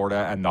South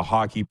Florida and the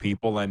hockey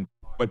people and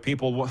what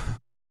people...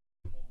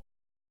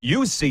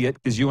 You see it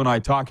because you and I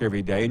talk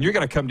every day, and you're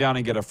going to come down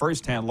and get a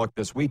firsthand look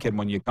this weekend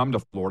when you come to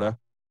Florida.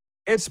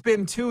 It's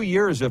been 2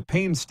 years of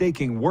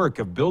painstaking work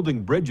of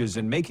building bridges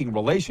and making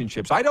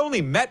relationships. I'd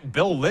only met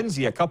Bill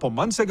Lindsay a couple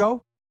months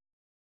ago,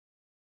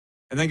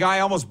 and the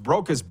guy almost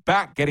broke his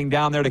back getting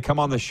down there to come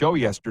on the show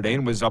yesterday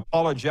and was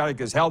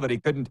apologetic as hell that he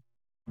couldn't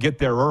get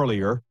there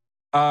earlier.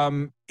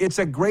 It's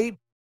a great,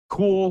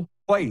 cool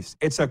place.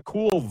 It's a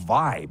cool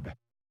vibe.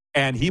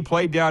 And he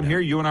played down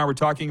here. You and I were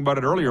talking about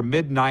it earlier,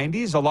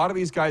 mid-90s. A lot of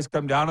these guys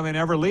come down and they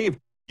never leave.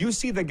 You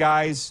see the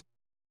guys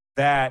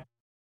that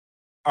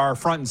are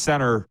front and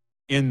center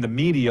in the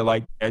media,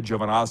 like Ed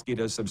Jovanovski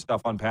does some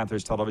stuff on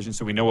Panthers television,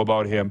 so we know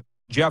about him.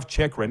 Jeff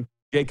Chikrin,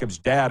 Jacob's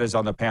dad, is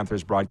on the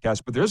Panthers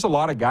broadcast. But there's a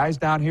lot of guys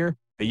down here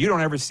that you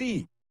don't ever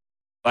see,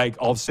 like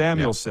Ulf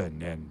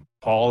Samuelsson and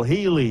Paul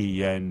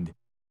Healy and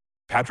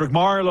Patrick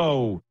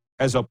Marleau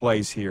has a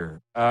place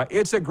here.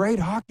 It's a great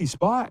hockey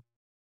spot.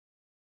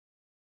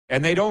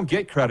 And they don't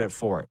get credit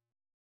for it.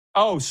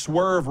 Oh,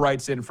 Swerve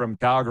writes in from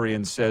Calgary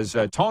and says,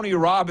 Tony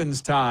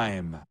Robbins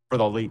time for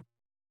the Leaf.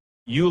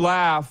 You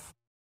laugh.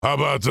 How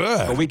about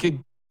that? But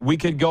we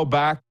could go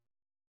back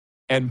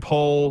and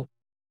pull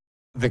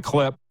the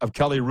clip of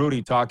Kelly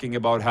Rudy talking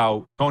about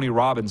how Tony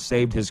Robbins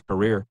saved his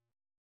career.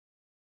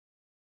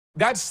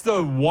 That's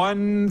the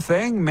one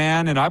thing,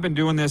 man, and I've been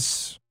doing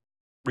this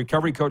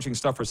recovery coaching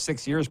stuff for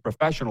 6 years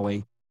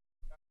professionally.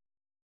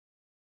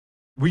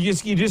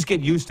 You just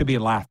get used to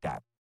being laughed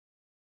at.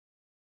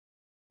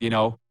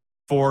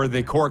 For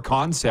the core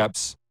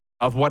concepts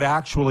of what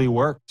actually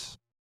works.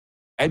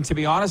 And to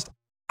be honest,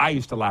 I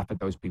used to laugh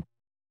at those people.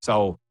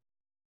 So,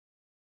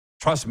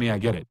 trust me, I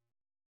get it.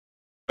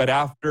 But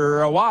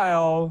after a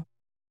while,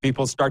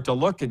 people start to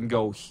look and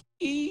go,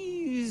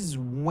 he's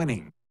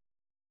winning.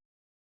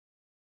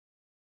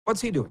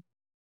 What's he doing?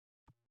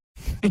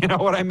 You know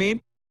what I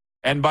mean?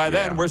 And by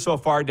then, we're so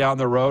far down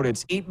the road,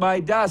 it's eat my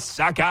dust,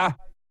 sucker.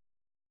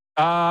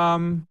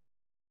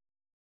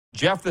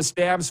 Jeff the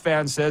Stamps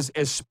fan says,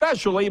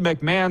 especially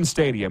McMahon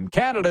Stadium,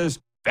 Canada's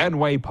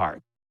Fenway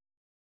Park.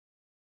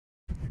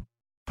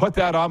 Put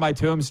that on my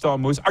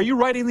tombstone, Moose. Are you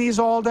writing these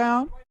all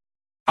down?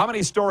 How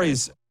many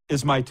stories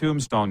is my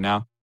tombstone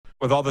now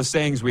with all the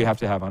sayings we have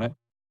to have on it?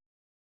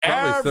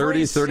 Probably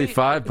 30,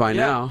 35 by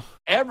now.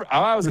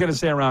 I was going to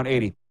say around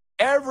 80.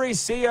 Every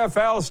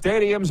CFL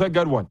stadium's a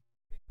good one.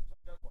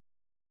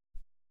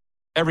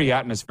 Every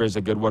atmosphere is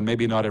a good one.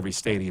 Maybe not every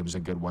stadium's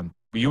a good one.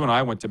 You and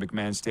I went to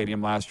McMahon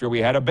Stadium last year. We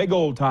had a big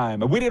old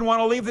time, and we didn't want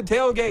to leave the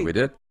tailgate. We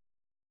did.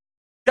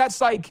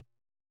 That's like,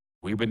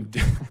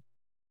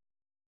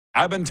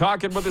 I've been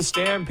talking with the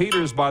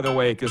Stampeders, by the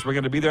way, because we're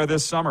going to be there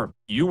this summer.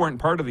 You weren't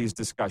part of these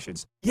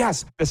discussions.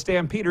 Yes, the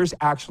Stampeders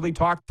actually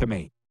talked to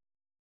me.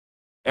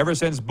 Ever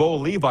since Bo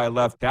Levi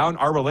left town,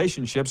 our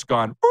relationship's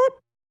gone, whoop.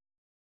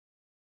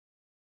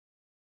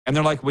 And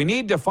they're like, we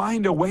need to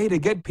find a way to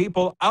get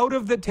people out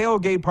of the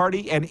tailgate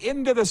party and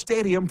into the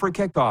stadium for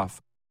kickoff.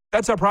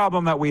 That's a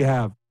problem that we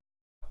have.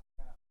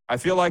 I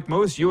feel like,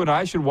 Moose, you and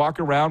I should walk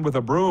around with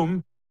a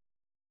broom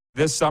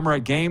this summer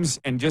at games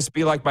and just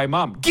be like my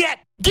mom. Get!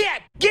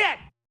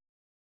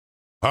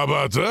 How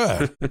about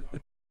that?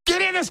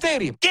 Get in the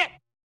stadium. Get!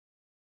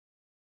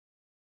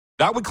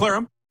 That would clear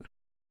them.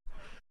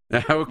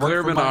 That would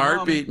clear them in a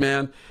heartbeat,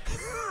 man.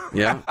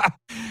 Yeah.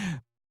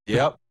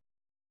 Yep.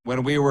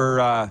 When we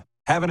were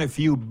having a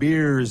few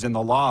beers in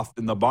the loft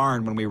in the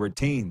barn when we were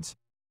teens,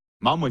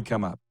 Mom would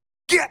come up.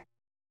 Get!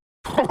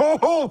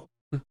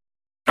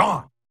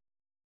 Gone.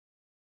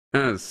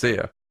 See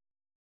ya.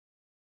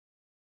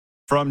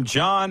 From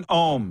John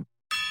Ohm.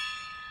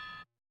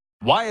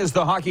 Why is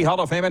the Hockey Hall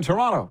of Fame in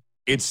Toronto?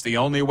 It's the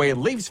only way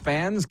Leafs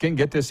fans can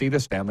get to see the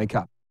Stanley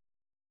Cup.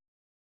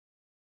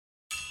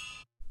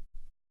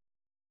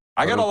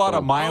 I got a lot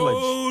of mileage.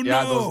 Oh,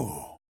 yeah,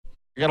 no.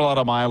 I got a lot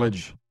of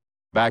mileage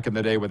back in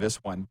the day with this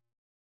one.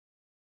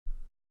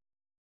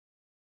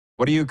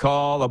 What do you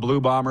call a blue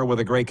bomber with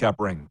a Grey Cup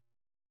ring?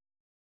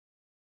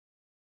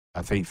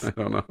 A thief. I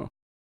don't know.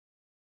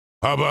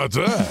 How about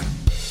that?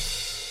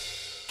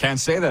 Can't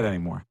say that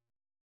anymore.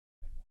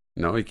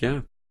 No, he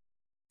can't.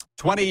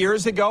 20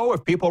 years ago,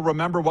 if people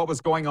remember what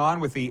was going on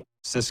with the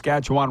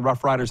Saskatchewan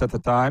Roughriders at the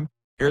time,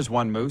 here's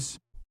one, Moose.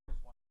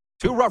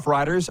 2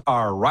 Roughriders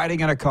are riding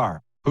in a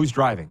car. Who's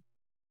driving?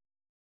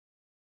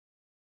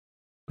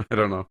 I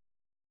don't know.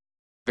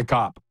 The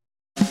cop.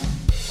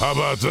 How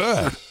about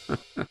that?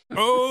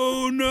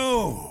 Oh,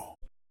 no.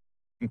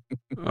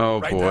 Oh,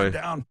 Write boy. that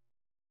down.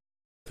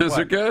 Those What?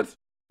 are good.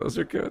 Those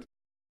are good. Of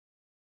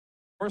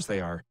course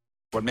they are.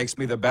 What makes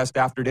me the best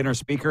after-dinner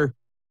speaker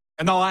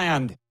in the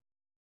land?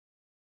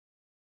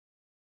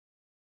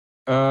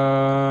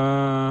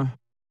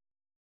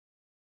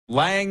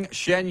 Lang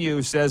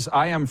Shenyu says,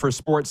 I am for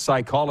sports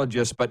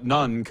psychologists, but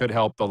none could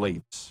help the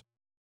Leafs.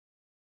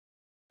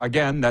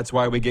 Again, that's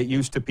why we get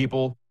used to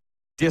people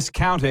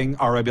discounting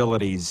our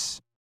abilities.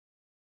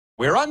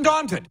 We're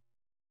undaunted.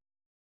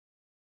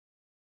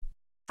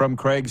 From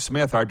Craig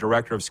Smith, our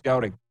director of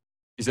scouting.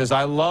 He says,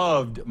 I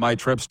loved my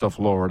trips to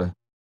Florida.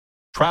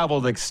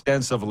 Traveled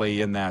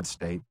extensively in that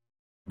state.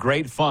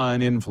 Great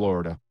fun in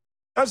Florida.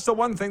 That's the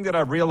one thing that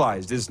I've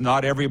realized is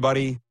not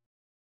everybody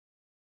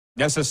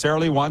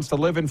necessarily wants to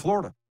live in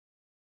Florida.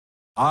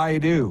 I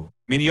do.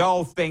 I mean, we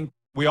all think,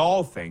 we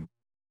all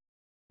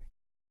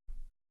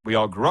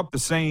grew up the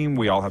same,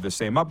 we all have the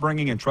same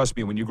upbringing, and trust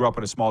me, when you grew up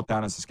in a small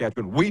town in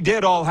Saskatchewan, we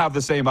did all have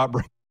the same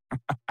upbringing,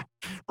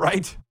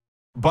 right?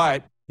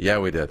 But yeah,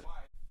 we did.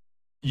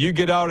 You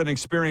get out and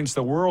experience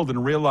the world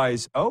and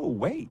realize, oh,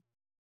 wait,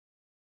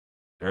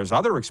 there's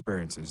other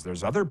experiences,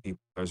 there's other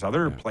people, there's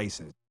other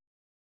places.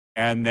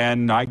 And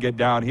then I get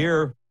down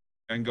here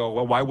and go,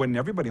 well, why wouldn't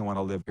everybody want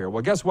to live here?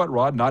 Well, guess what,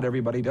 Rod? Not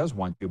everybody does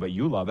want to, but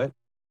you love it.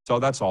 So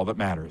that's all that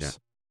matters.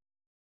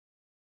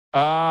 Yeah.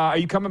 Are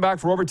you coming back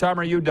for overtime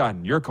or are you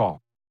done? Your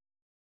call.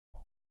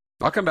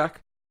 I'll come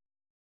back.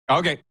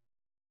 Okay.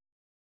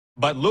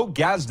 But Luke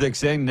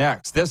Gazdic's in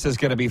next. This is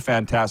going to be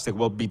fantastic.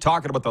 We'll be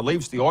talking about the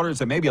Leafs, the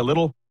Oilers, and maybe a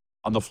little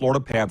on the Florida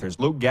Panthers.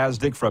 Luke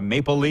Gazdic from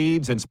Maple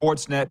Leads and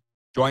Sportsnet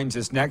joins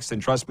us next,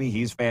 and trust me,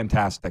 he's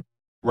fantastic.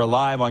 We're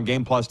live on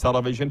Game Plus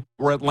Television.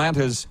 We're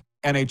Atlanta's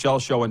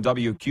NHL show on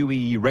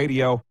WQEE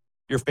Radio,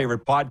 your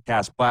favorite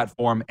podcast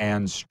platform,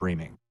 and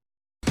streaming.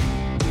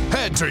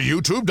 Head to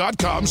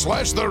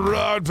youtube.com/The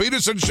Rod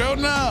Peterson Show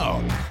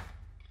now.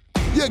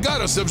 You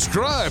gotta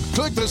subscribe.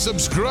 Click the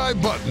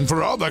subscribe button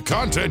for all the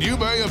content you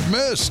may have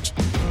missed.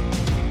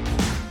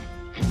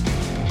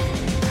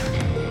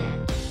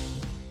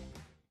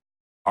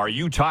 Are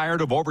you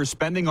tired of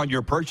overspending on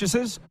your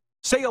purchases?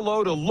 Say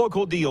hello to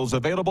local deals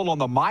available on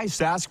the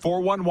MySask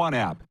 411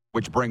 app,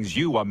 which brings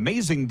you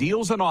amazing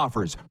deals and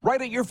offers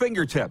right at your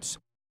fingertips.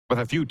 With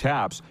a few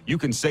taps, you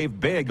can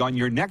save big on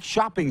your next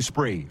shopping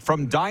spree,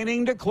 from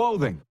dining to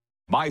clothing.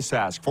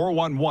 MySask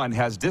 411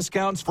 has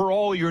discounts for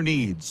all your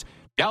needs.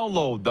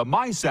 Download the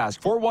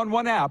MySask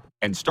 411 app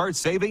and start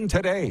saving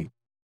today.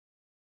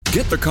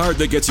 Get the card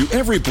that gets you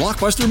every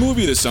blockbuster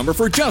movie this summer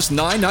for just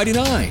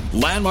 $9.99.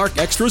 Landmark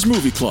Extras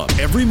Movie Club.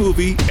 Every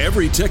movie,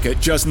 every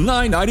ticket, just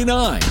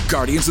 $9.99.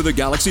 Guardians of the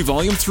Galaxy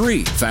Volume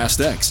 3, Fast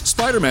X,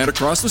 Spider-Man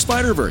Across the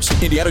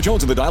Spider-Verse, Indiana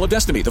Jones and the Dial of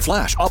Destiny, The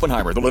Flash,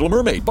 Oppenheimer, The Little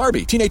Mermaid,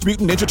 Barbie, Teenage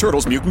Mutant Ninja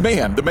Turtles, Mutant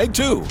Mayhem, The Meg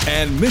 2,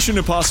 and Mission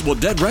Impossible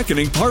Dead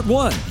Reckoning Part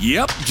 1.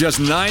 Yep, just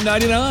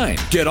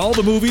 $9.99. Get all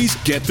the movies,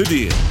 get the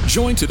deal.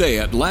 Join today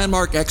at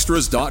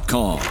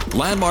LandmarkExtras.com.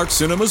 Landmark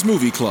Cinemas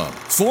Movie Club.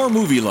 For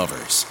movie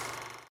lovers.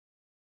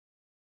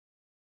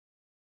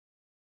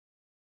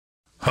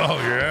 Oh,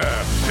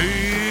 yeah,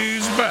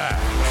 he's back.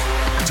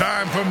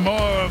 Time for more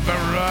of the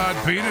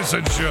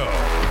Peterson Show.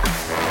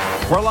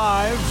 We're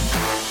live.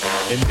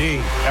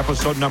 Indeed.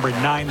 Episode number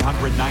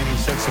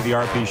 996 of the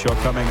RP Show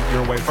coming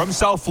your way from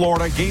South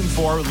Florida. Game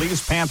 4,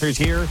 Leafs-Panthers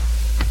here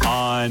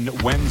on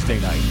Wednesday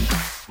night.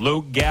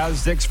 Luke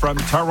Gazdic from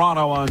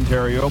Toronto,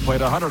 Ontario,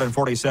 played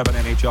 147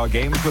 NHL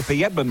games with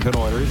the Edmonton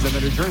Oilers and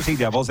the New Jersey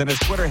Devils, and his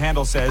Twitter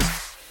handle says,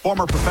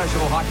 former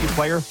professional hockey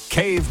player,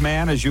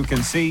 caveman, as you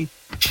can see,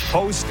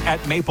 host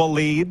at Maple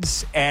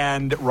Leads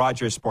and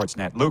Rogers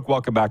Sportsnet. Luke,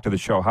 welcome back to the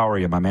show. How are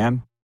you, my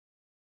man?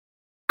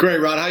 Great,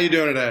 Rod. How you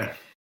doing today?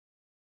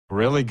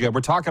 Really good.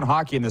 We're talking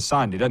hockey in the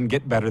sun. It doesn't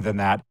get better than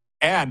that.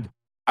 And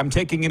I'm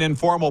taking an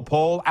informal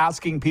poll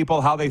asking people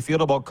how they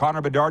feel about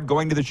Connor Bedard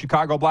going to the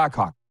Chicago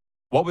Blackhawks.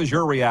 What was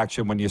your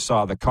reaction when you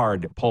saw the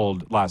card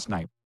pulled last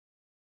night?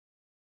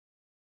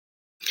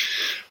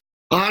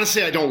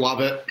 Honestly, I don't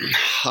love it.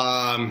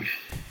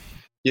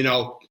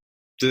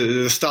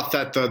 The stuff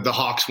that the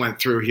Hawks went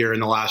through here in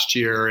the last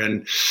year,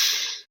 and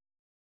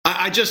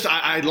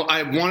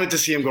I wanted to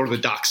see him go to the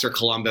Ducks or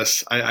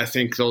Columbus. I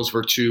think those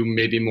were two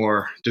maybe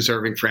more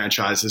deserving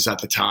franchises at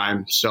the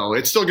time. So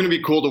it's still going to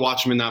be cool to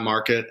watch him in that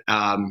market.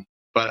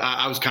 But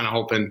I was kind of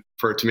hoping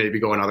for it to maybe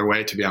go another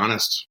way, to be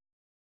honest.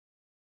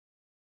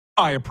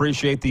 I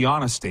appreciate the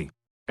honesty.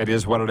 It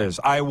is what it is.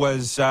 There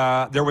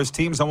was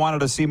teams I wanted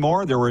to see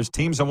more. There was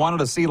teams I wanted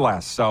to see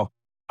less. So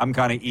I'm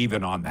kind of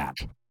even on that.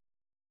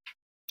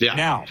 Yeah.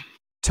 Now,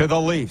 to the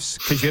Leafs,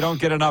 because you don't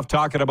get enough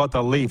talking about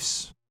the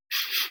Leafs.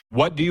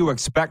 What do you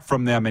expect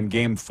from them in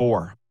Game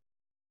 4?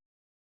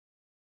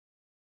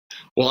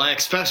 Well, I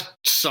expect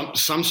some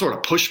sort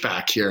of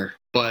pushback here,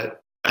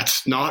 but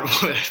that's not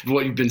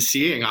what you've been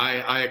seeing.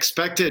 I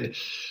expected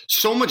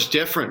so much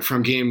different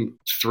from Game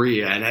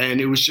 3,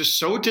 and it was just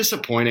so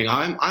disappointing.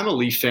 I'm a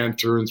Leaf fan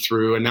through and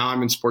through, and now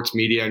I'm in sports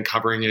media and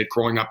covering it,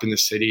 growing up in the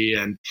city,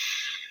 and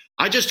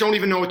I just don't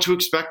even know what to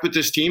expect with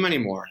this team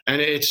anymore. And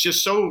it's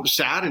just so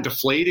sad and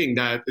deflating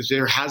that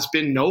there has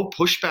been no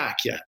pushback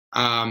yet.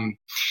 I'm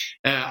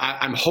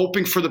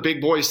hoping for the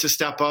big boys to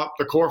step up.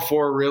 The core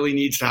four really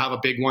needs to have a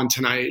big one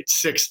tonight.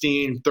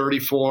 16,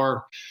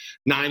 34,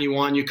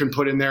 91 you can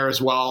put in there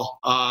as well.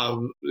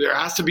 There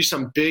has to be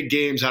some big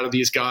games out of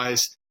these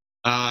guys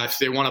if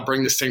they want to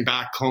bring this thing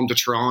back home to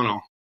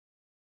Toronto.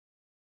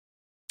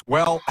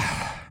 Well,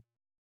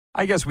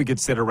 I guess we could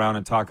sit around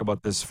and talk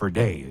about this for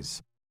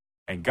days.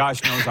 And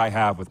gosh knows I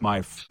have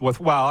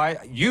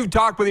you've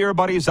talked with your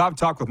buddies, I've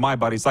talked with my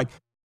buddies. Like,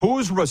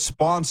 who's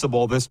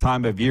responsible this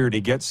time of year to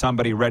get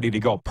somebody ready to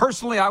go?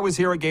 Personally, I was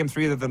here at Game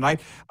 3 the other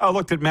night. I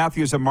looked at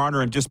Matthews and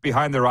Marner, and just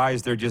behind their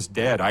eyes, they're just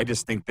dead. I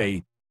just think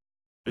there's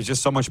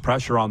just so much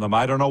pressure on them.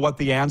 I don't know what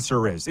the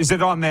answer is. Is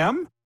it on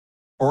them?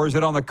 Or is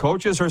it on the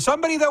coaches? Or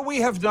somebody that we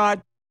have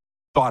not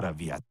thought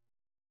of yet?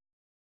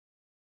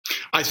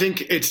 I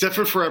think it's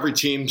different for every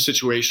team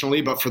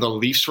situationally, but for the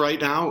Leafs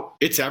right now,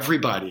 it's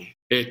everybody.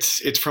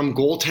 It's from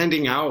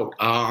goaltending out.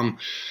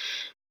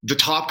 The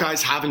top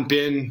guys haven't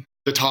been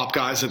the top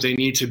guys that they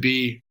need to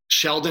be.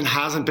 Sheldon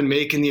hasn't been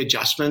making the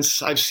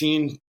adjustments I've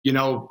seen.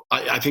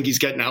 I think he's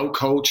getting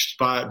out-coached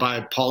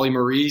by Paulie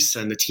Maurice,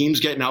 and the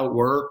team's getting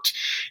outworked.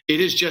 It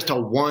is just a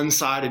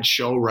one-sided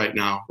show right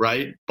now,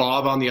 right?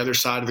 Bob on the other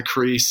side of the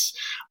crease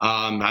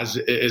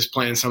is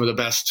playing some of the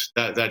best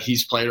that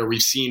he's played or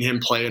we've seen him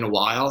play in a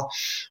while.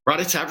 Right?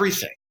 It's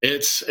everything.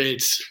 It's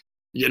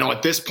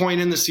at this point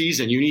in the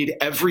season, you need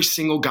every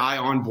single guy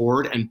on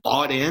board and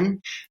bought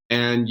in,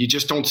 and you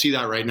just don't see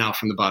that right now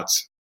from the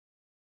Buds.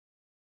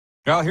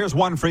 Well, here's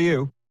one for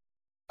you.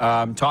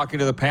 Talking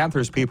to the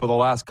Panthers people the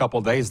last couple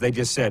of days, they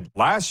just said,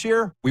 last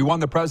year, we won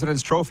the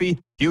President's Trophy,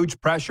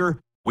 huge pressure,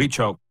 we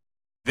choked.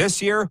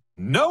 This year,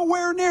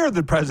 nowhere near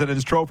the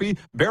President's Trophy,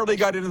 barely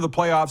got into the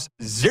playoffs,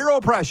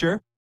 zero pressure,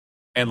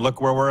 and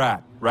look where we're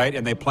at, right?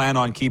 And they plan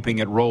on keeping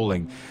it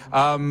rolling.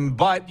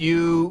 But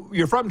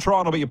you're from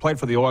Toronto, but you played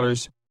for the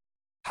Oilers.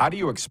 How do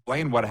you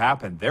explain what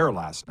happened there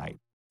last night?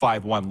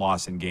 5-1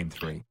 loss in Game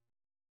 3.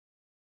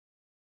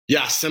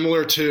 Yeah,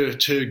 similar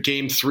to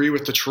Game 3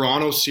 with the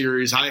Toronto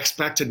series, I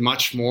expected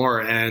much more,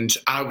 and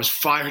I was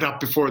fired up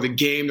before the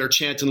game. They're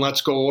chanting,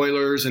 "Let's go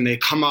Oilers," and they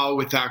come out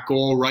with that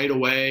goal right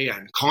away,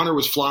 and Connor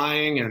was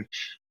flying, and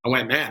I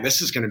went, man,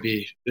 this is going to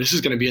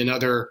be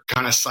another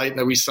kind of sight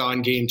that we saw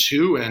in Game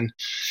 2. And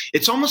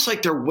it's almost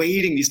like they're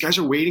waiting. These guys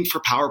are waiting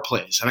for power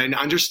plays. And I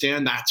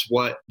understand that's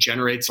what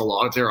generates a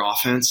lot of their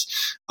offense.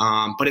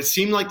 But it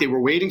seemed like they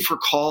were waiting for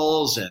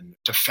calls, and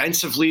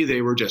defensively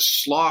they were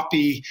just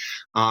sloppy.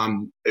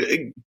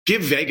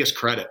 Give Vegas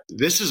credit.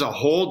 This is a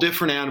whole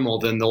different animal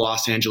than the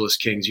Los Angeles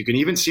Kings. You can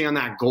even see on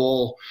that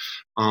goal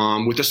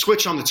with the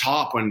switch on the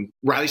top when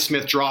Riley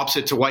Smith drops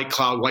it to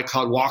Whitecloud.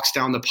 Whitecloud walks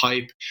down the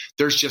pipe.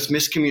 There's just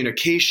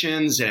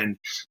miscommunications, and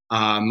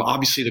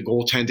obviously the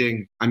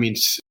goaltending. I mean,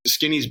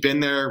 Skinny's been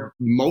there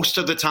most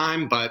of the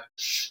time, but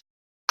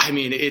I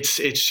mean, it's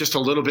just a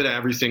little bit of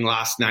everything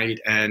last night,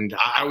 and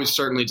I was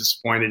certainly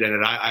disappointed in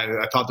it.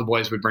 I thought the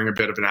boys would bring a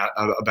bit of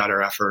a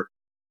better effort.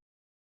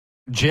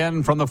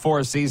 Jen from the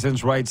Four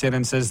Seasons writes in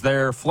and says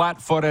they're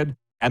flat-footed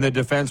and the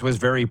defense was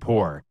very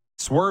poor.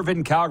 Swerve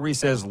in Calgary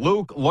says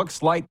Luke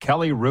looks like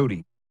Kelly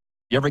Rudy.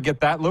 You ever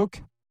get that,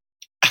 Luke?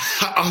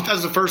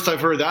 That's the first I've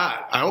heard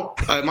that. I hope.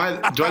 Do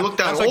I look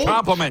that That's old? That's a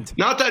compliment.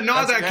 Not that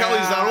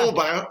Kelly's that old,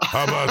 but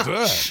how about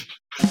that?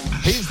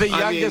 He's the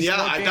youngest.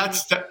 I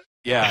mean,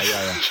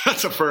 yeah.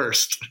 That's a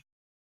first.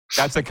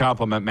 That's a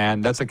compliment,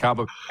 man. That's a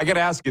compliment. I got to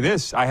ask you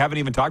this. I haven't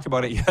even talked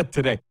about it yet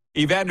today.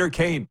 Evander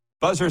Kane,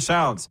 buzzer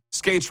sounds,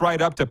 skates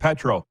right up to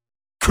Petro.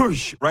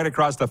 Koosh, right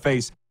across the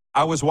face.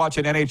 I was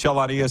watching NHL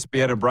on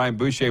ESPN and Brian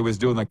Boucher was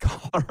doing the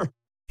color.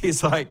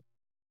 He's like,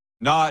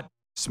 not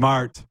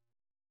smart.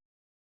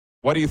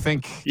 What do you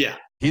think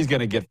he's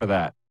going to get for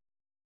that?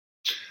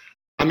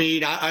 I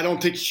mean, I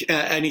don't think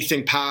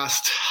anything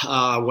past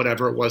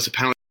whatever it was, a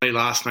penalty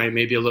last night,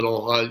 maybe a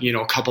little,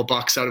 a couple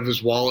bucks out of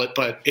his wallet,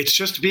 but it's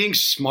just being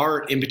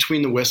smart in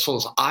between the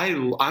whistles.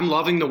 I'm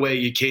loving the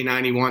way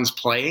K91's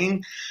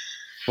playing.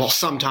 Well,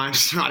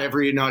 sometimes not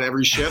every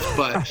shift,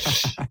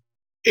 but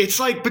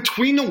it's like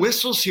between the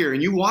whistles here.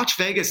 And you watch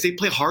Vegas, they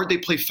play hard, they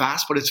play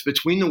fast, but it's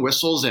between the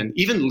whistles. And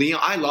even Leon,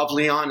 I love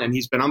Leon, and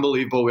he's been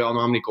unbelievable. We all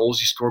know how many goals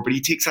he scored, but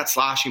he takes that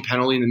slashing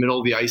penalty in the middle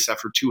of the ice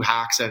after 2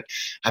 hacks at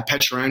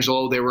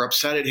Pietrangelo. They were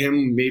upset at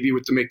him, maybe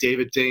with the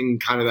McDavid thing,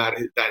 kind of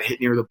that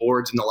hit near the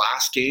boards in the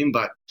last game,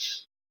 but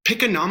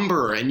pick a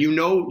number, and you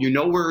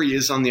know where he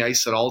is on the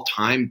ice at all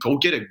time. Go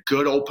get a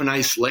good open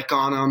ice lick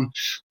on him,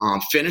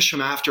 finish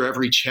him after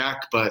every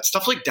check. But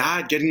stuff like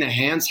that, getting the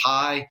hands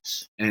high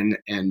and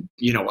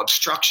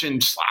obstruction,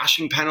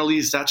 slashing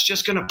penalties, that's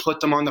just going to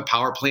put them on the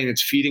power play, and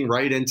it's feeding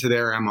right into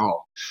their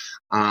MO.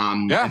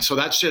 And so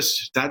that's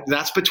just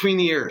that's between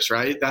the ears,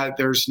 right? That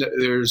there's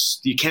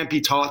you can't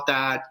be taught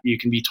that. You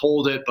can be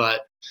told it,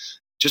 but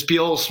just be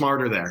a little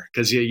smarter there,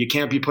 because you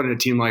can't be putting a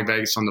team like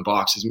Vegas on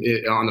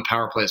the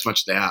power play as much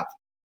as they have.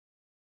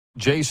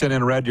 Jason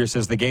in Red Deer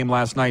says the game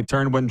last night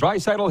turned when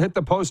Draisaitl hit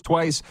the post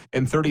twice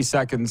in 30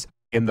 seconds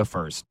in the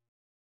first.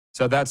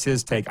 So that's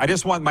his take. I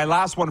just want my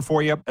last one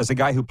for you as a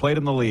guy who played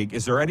in the league.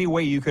 Is there any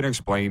way you can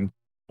explain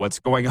what's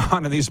going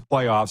on in these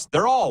playoffs?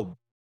 They're all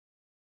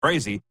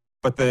crazy,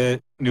 but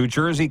the New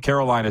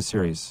Jersey-Carolina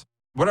series,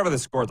 whatever the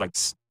score is, like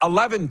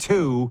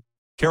 11-2,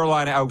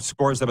 Carolina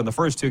outscores them in the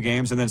first 2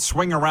 games and then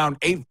swing around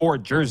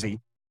 8-4 Jersey.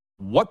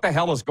 What the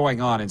hell is going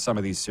on in some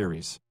of these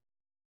series?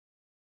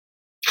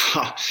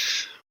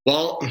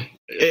 Well,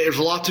 there's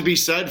a lot to be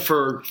said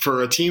for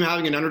a team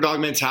having an underdog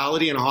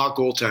mentality and a hot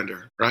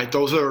goaltender, right?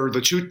 Those are the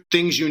 2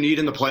 things you need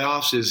in the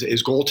playoffs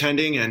is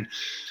goaltending. And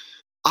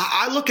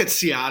I look at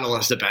Seattle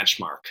as the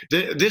benchmark.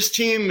 This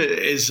team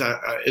is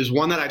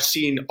one that I've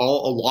seen a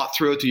lot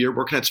throughout the year,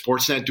 working at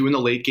Sportsnet, doing the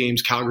late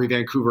games, Calgary,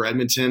 Vancouver,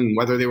 Edmonton,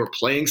 whether they were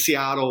playing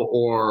Seattle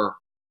or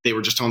they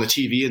were just on the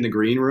TV in the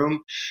green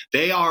room.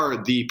 They are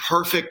the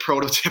perfect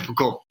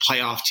prototypical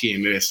playoff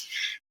team. It's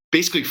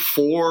basically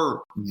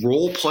 4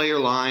 role player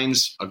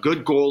lines, a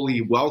good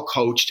goalie, well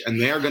coached,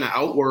 and they are going to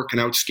outwork and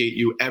outskate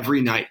you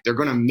every night. They're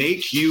going to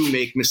make you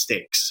make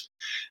mistakes.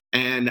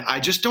 And I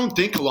just don't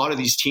think a lot of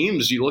these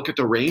teams, you look at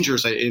the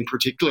Rangers in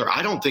particular,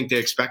 I don't think they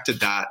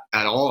expected that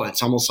at all.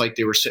 It's almost like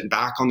they were sitting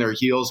back on their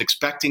heels,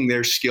 expecting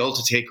their skill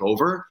to take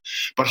over.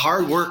 But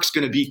hard work's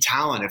going to beat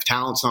talent if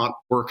talent's not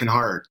working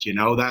hard.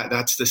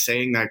 That's the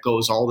saying that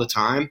goes all the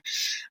time.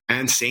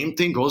 And same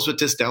thing goes with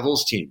this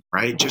Devils team,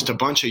 right? Just a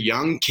bunch of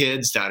young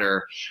kids that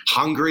are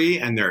hungry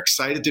and they're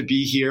excited to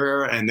be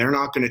here, and they're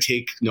not going to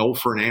take no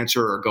for an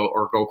answer or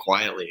go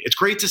quietly. It's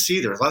great to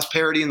see. There's less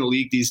parity in the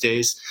league these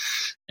days,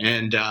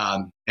 and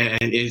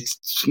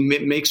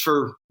it makes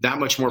for that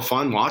much more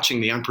fun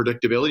watching the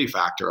unpredictability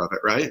factor of it,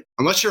 right?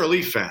 Unless you're a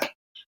Leaf fan.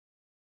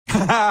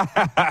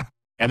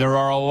 And there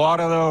are a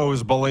lot of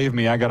those, believe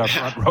me. I got a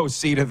front row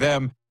seat of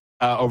them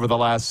over the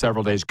last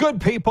several days.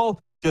 Good people,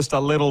 just a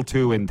little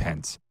too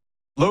intense.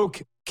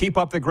 Luke, keep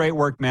up the great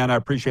work, man. I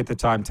appreciate the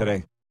time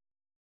today.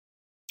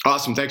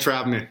 Awesome. Thanks for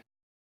having me.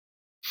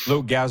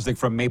 Luke Gazdic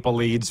from Maple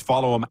Leads.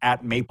 Follow him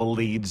at Maple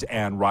Leads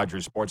and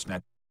Rogers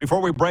Sportsnet. Before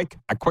we break,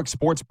 a quick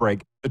sports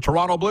break. The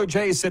Toronto Blue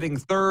Jays, sitting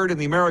 3rd in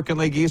the American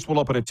League East, will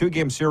open a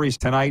 2-game series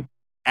tonight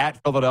at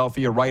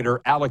Philadelphia.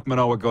 Writer Alec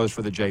Manoah goes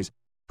for the Jays,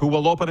 who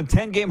will open a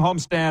 10-game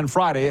homestand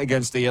Friday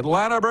against the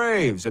Atlanta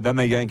Braves and then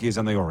the Yankees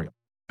and the Orioles.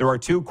 There are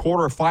 2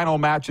 quarterfinal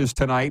matches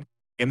tonight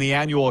in the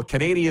annual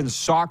Canadian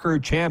Soccer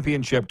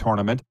Championship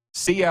Tournament.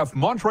 CF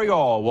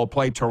Montreal will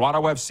play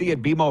Toronto FC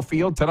at BMO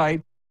Field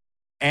tonight,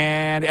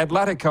 and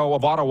Atletico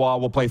of Ottawa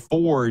will play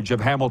Forge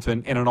of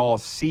Hamilton in an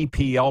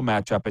all-CPL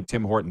matchup at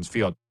Tim Hortons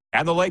Field.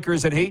 And the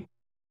Lakers and Heat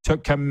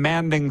took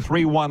commanding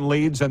 3-1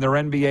 leads in their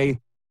NBA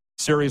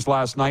series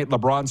last night.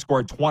 LeBron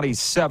scored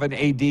 27.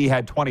 AD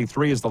had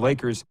 23 as the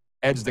Lakers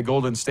edged the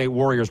Golden State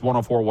Warriors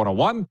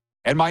 104-101.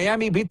 And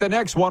Miami beat the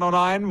Knicks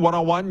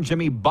 109-101.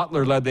 Jimmy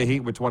Butler led the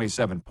Heat with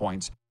 27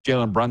 points.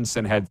 Jalen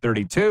Brunson had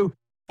 32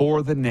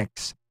 for the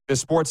Knicks. The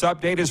sports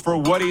update is for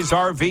Woody's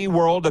RV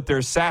World at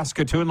their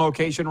Saskatoon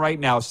location right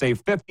now.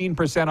 Save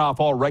 15%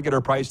 off all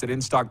regular priced and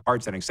in-stock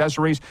parts and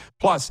accessories.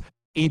 Plus,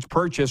 each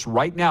purchase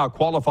right now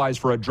qualifies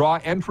for a draw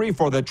entry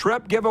for the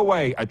trip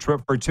giveaway. A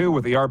trip for 2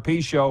 with the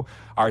RP Show,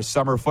 our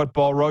summer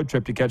football road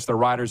trip to catch the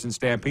Riders and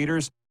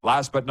Stampeders.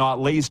 Last but not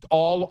least,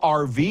 all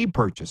RV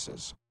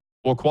purchases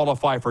will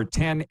qualify for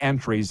 10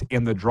 entries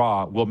in the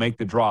draw. We'll make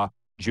the draw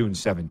June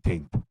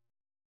 17th.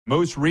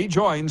 Moose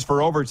rejoins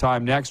for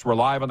overtime next. We're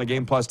live on the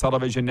Game Plus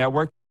television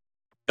network,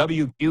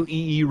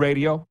 WQEE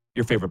Radio,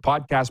 your favorite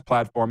podcast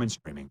platform and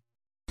streaming.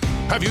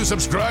 Have you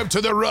subscribed to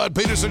The Rod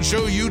Peterson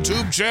Show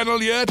YouTube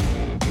channel yet?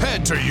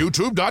 Head to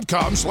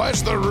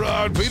youtube.com/The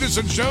Rod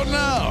Peterson Show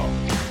now.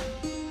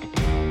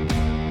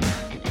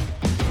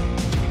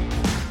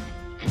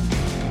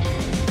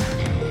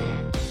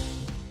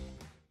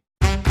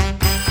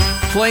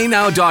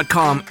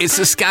 PlayNow.com is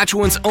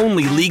Saskatchewan's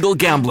only legal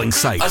gambling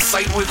site. A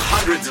site with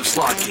hundreds of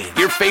slot games,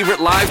 your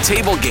favorite live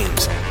table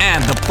games,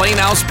 and the Play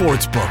Now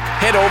Sportsbook.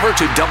 Head over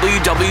to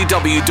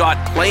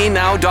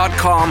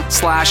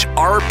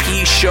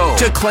www.playnow.com/RP Show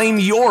to claim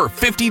your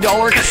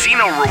 $50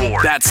 casino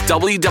reward. That's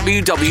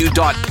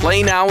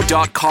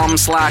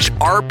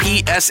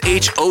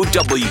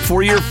www.playnow.com/RPSHOW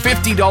for your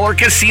 $50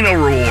 casino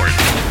reward.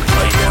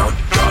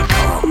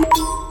 PlayNow.com.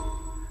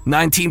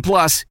 19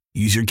 plus.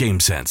 Use your game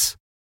sense.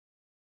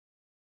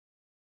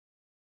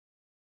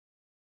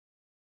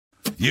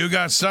 You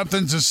got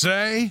something to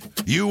say?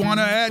 You want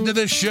to add to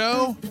the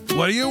show?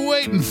 What are you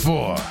waiting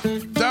for?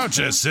 Don't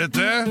just sit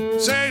there.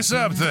 Say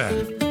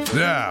something.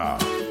 Now,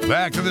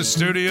 back to the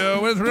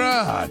studio with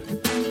Rod.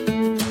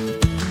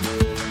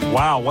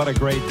 Wow, what a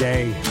great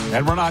day.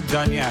 And we're not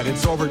done yet.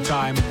 It's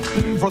overtime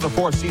for the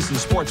Four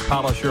Seasons Sports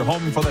Palace, your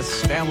home for the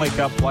Stanley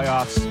Cup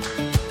playoffs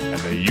and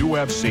the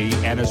UFC.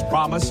 And as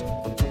promised,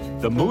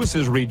 the Moose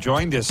has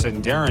rejoined us.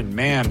 And Darren,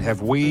 man,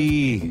 have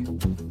we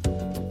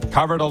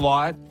covered a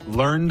lot,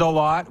 learned a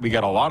lot. We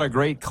got a lot of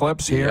great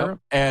clips here. Yep.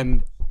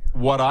 And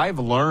what I've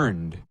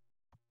learned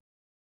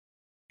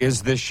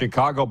is this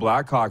Chicago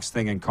Blackhawks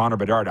thing and Connor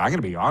Bedard. I'm going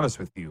to be honest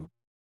with you.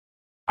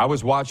 I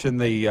was watching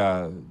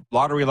the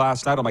lottery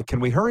last night. I'm like, can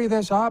we hurry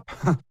this up?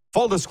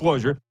 Full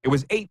disclosure, it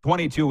was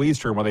 8:22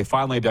 Eastern when they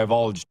finally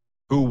divulged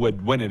who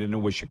would win it, and it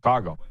was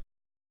Chicago.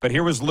 But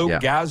here was Luke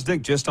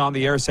Gazdic just on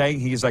the air saying,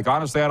 he's like,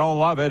 honestly, I don't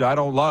love it. I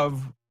don't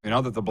love,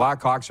 that the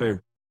Blackhawks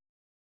are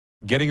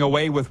getting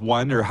away with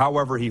one, or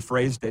however he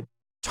phrased it.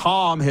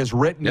 Tom has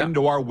written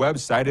into our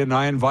website, and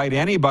I invite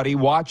anybody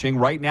watching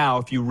right now,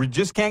 if you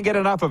just can't get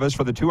enough of us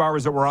for the 2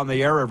 hours that we're on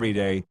the air every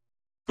day,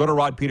 go to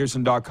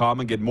rodpeterson.com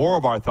and get more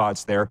of our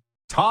thoughts there.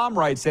 Tom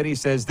writes in, he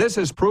says, this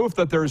is proof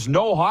that there's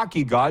no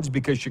hockey gods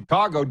because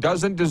Chicago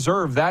doesn't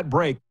deserve that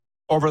break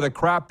over the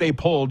crap they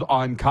pulled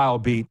on Kyle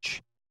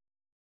Beach.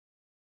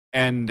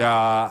 And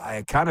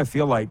I kind of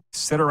feel like,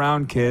 sit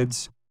around,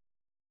 kids.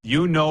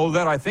 You know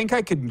that I think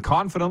I can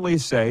confidently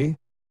say,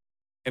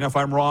 and if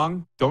I'm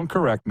wrong, don't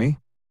correct me,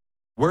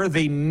 we're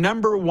the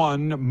number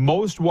one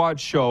most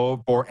watched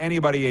show for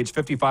anybody age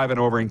 55 and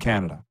over in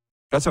Canada.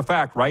 That's a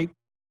fact, right?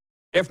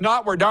 If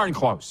not, we're darn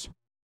close.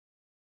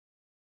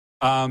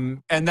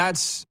 And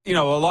that's,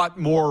 a lot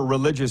more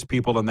religious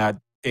people in that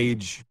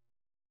age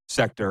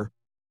sector.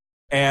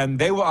 And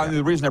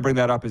the reason I bring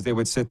that up is they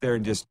would sit there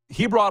and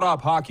he brought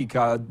up hockey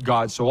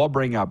God, so I'll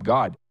bring up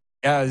God.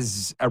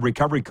 As a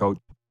recovery coach,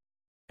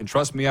 and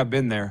trust me, I've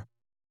been there.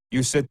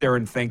 You sit there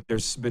and think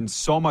there's been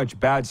so much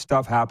bad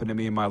stuff happen to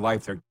me in my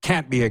life. There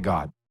can't be a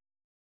God.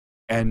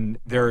 And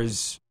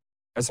that's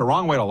the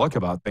wrong way to look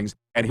about things.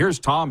 And here's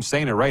Tom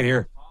saying it right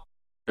here.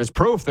 There's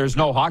proof there's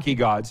no hockey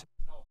gods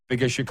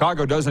because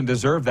Chicago doesn't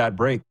deserve that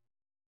break.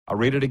 I'll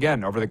read it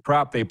again. Over the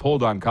crap they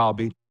pulled on Kyle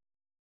Beach.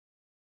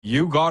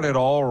 You got it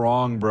all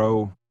wrong,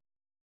 bro.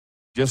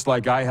 Just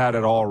like I had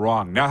it all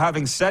wrong. Now,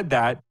 having said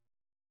that,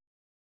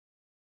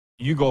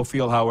 you go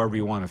feel however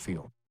you want to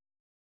feel.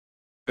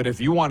 But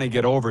if you want to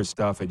get over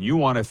stuff and you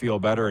want to feel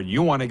better and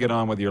you want to get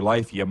on with your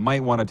life, you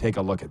might want to take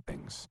a look at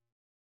things.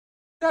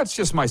 That's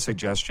just my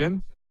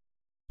suggestion.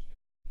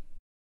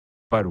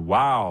 But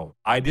wow,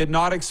 I did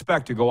not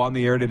expect to go on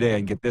the air today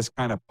and get this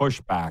kind of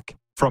pushback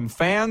from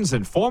fans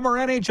and former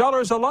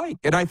NHLers alike.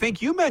 And I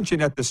think you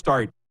mentioned at the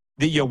start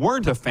that you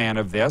weren't a fan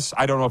of this.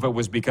 I don't know if it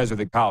was because of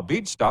the Kyle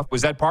Beach stuff.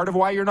 Was that part of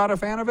why you're not a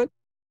fan of it?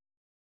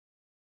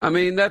 I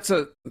mean, that's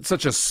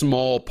such a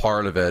small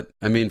part of it.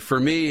 I mean, for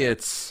me,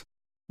 it's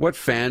what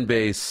fan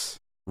base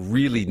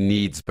really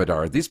needs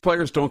Bedard. These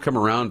players don't come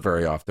around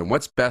very often.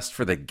 What's best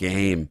for the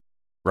game,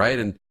 right?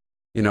 And,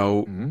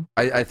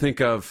 I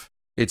think of,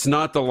 it's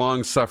not the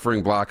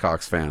long-suffering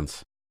Blackhawks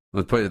fans.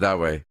 Let's put it that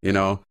way.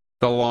 The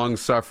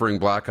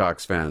long-suffering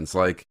Blackhawks fans.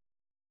 8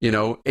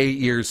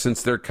 years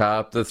since their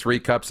cup, the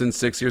 3 cups in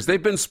 6 years.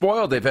 They've been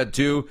spoiled. They've had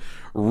 2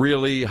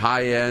 really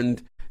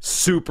high-end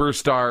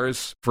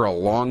superstars for a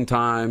long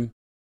time,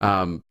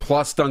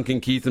 plus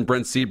Duncan Keith and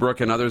Brent Seabrook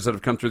and others that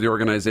have come through the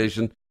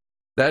organization.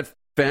 That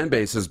fan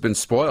base has been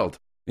spoiled,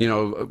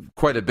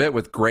 quite a bit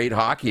with great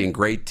hockey and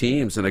great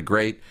teams and a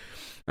great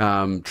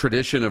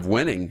tradition of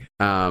winning.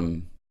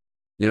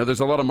 There's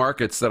a lot of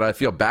markets that I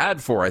feel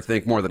bad for, I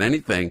think, more than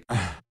anything,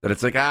 that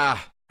it's like,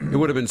 it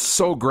would have been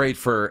so great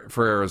for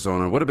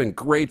Arizona. It would have been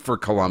great for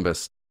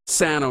Columbus,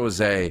 San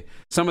Jose,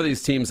 some of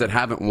these teams that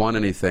haven't won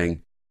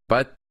anything.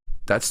 But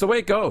that's the way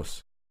it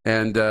goes.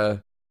 And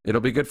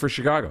it'll be good for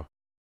Chicago.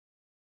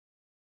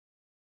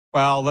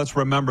 Well, let's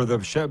remember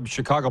the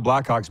Chicago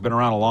Blackhawks been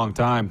around a long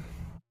time.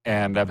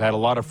 And I've had a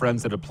lot of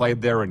friends that have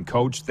played there and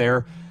coached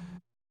there.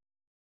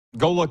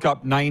 Go look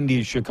up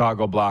 90s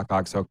Chicago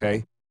Blackhawks,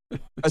 okay?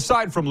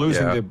 Aside from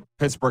losing to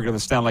Pittsburgh in the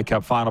Stanley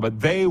Cup final, but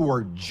they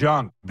were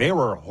junk. They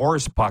were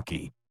horse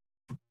pucky.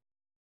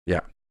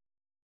 Yeah.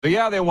 So,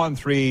 yeah, they won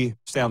 3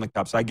 Stanley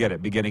Cups. I get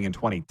it, beginning in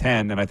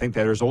 2010, and I think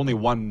that there's only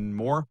one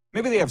more.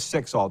 Maybe they have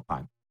 6 all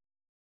time.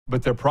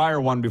 But their prior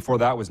one before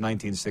that was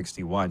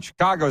 1961.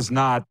 Chicago's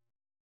not.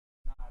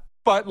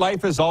 But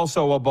life is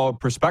also about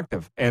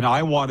perspective, and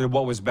I wanted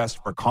what was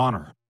best for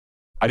Connor.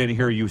 I didn't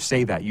hear you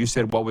say that. You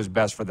said what was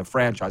best for the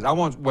franchise. I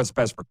want what's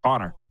best for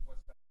Connor.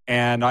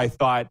 And I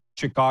thought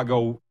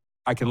Chicago,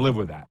 I can live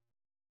with that.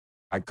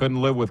 I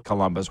couldn't live with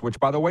Columbus, which,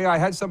 by the way, I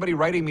had somebody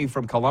writing me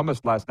from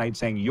Columbus last night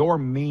saying, you're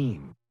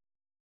mean.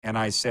 And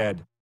I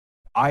said,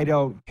 I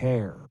don't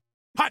care.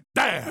 Hot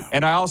damn!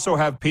 And I also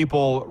have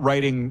people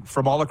writing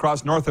from all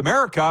across North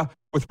America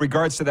with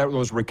regards to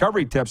those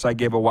recovery tips I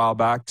gave a while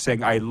back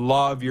saying, I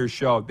love your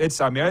show. It's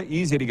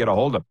easy to get a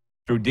hold of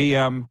through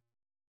DM,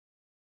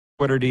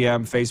 Twitter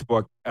DM,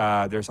 Facebook.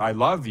 I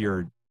love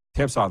your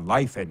tips on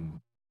life.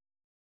 And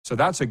so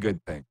that's a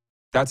good thing.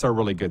 That's a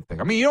really good thing.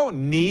 I mean, you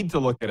don't need to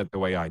look at it the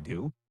way I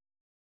do.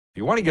 If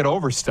you want to get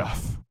over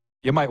stuff,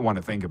 you might want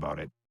to think about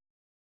it.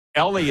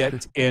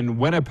 Elliot in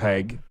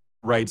Winnipeg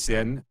writes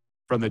in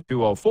from the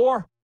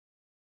 204,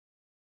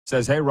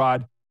 says, hey,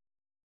 Rod,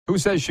 who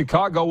says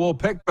Chicago will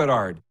pick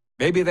Bedard?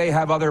 Maybe they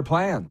have other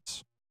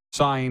plans.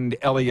 Signed,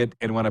 Elliot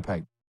in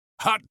Winnipeg.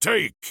 Hot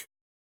take.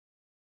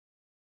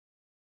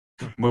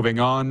 Moving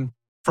on,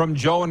 from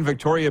Joe in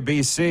Victoria,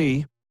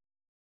 BC.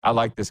 I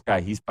like this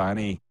guy. He's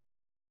funny.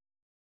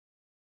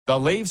 The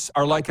Leafs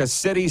are like a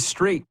city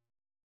street.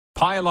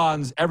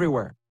 Pylons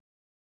everywhere.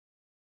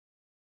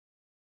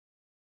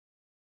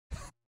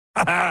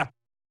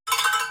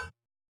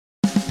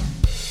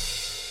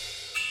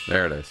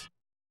 There it is.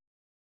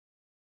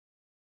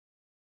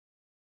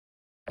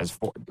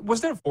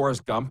 Was there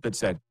Forrest Gump that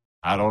said,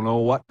 I don't know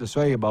what to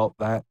say about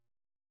that?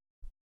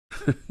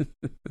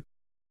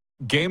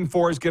 Game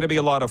 4 is going to be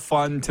a lot of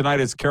fun. Tonight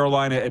it's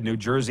Carolina at New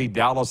Jersey,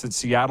 Dallas at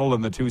Seattle,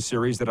 and the 2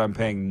 series that I'm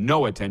paying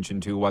no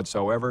attention to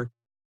whatsoever.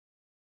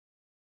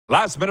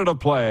 Last minute of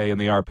play in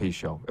the RP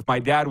show. If my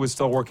dad was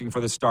still working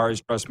for the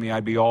Stars, trust me,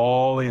 I'd be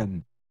all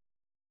in.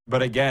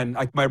 But again,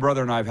 like my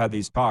brother and I have had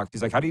these talks.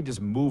 He's like, how do you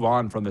just move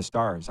on from the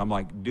Stars? I'm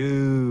like,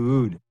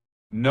 dude,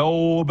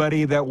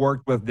 nobody that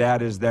worked with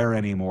Dad is there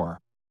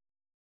anymore.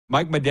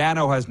 Mike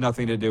Modano has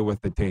nothing to do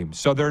with the team.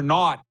 So they're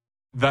not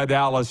the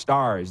Dallas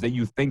Stars that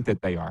you think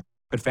that they are.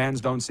 But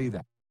fans don't see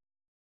that.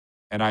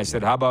 And I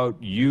said, how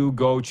about you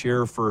go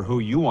cheer for who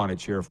you want to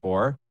cheer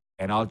for,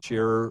 and I'll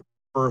cheer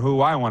for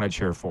who I want to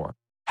cheer for.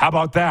 How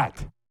about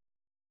that?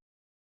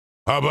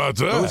 How about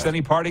that? Bruce,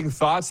 any parting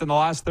thoughts in the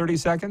last 30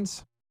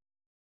 seconds?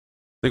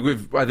 I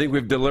think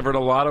we've delivered a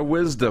lot of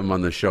wisdom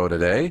on the show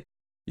today.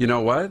 You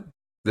know what?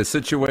 The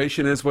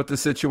situation is what the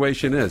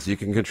situation is. You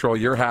can control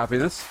your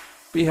happiness.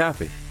 Be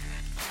happy.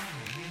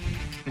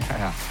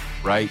 Yeah,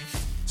 right.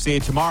 See you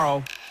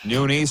tomorrow,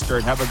 noon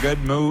Eastern. Have a good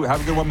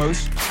one,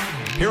 Moose.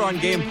 Here on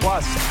Game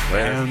Plus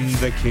and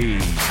the Key.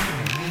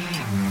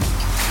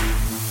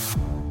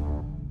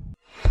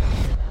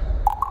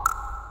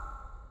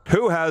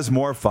 Who has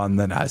more fun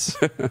than us?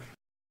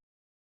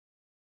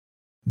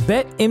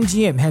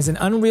 BetMGM has an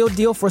unreal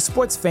deal for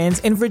sports fans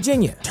in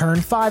Virginia. Turn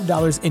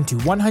 $5 into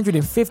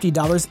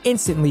 $150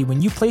 instantly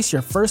when you place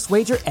your first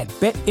wager at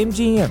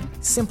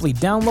BetMGM. Simply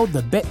download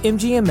the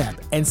BetMGM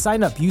app and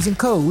sign up using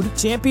code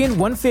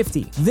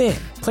Champion150. Then,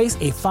 place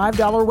a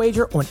 $5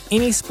 wager on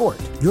any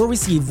sport. You'll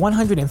receive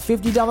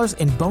 $150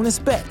 in bonus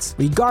bets,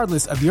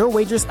 regardless of your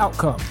wager's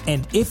outcome.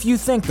 And if you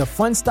think the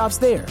fun stops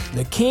there,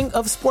 the King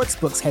of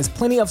Sportsbooks has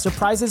plenty of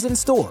surprises in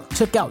store.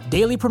 Check out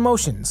daily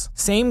promotions,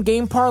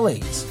 same-game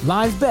parlays,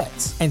 live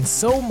bets, and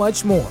so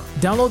much more.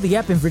 Download the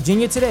app in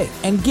Virginia today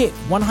and get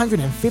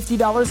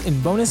 $150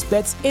 in bonus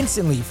bets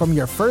instantly from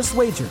your first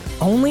wager.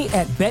 Only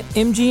at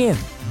BetMGM.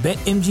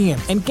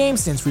 BetMGM and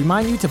GameSense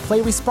remind you to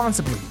play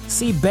responsibly.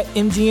 See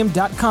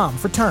BetMGM.com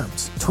for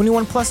terms.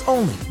 21 plus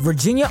only.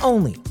 Virginia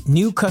only.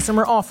 New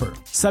customer offer.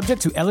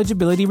 Subject to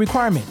eligibility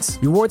requirements.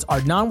 Rewards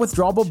are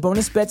non-withdrawable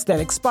bonus bets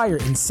that expire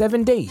in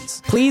 7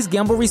 days. Please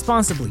gamble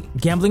responsibly.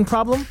 Gambling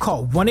problem?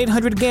 Call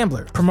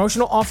 1-800-GAMBLER.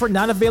 Promotional offer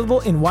not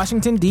available in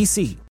Washington, D.C.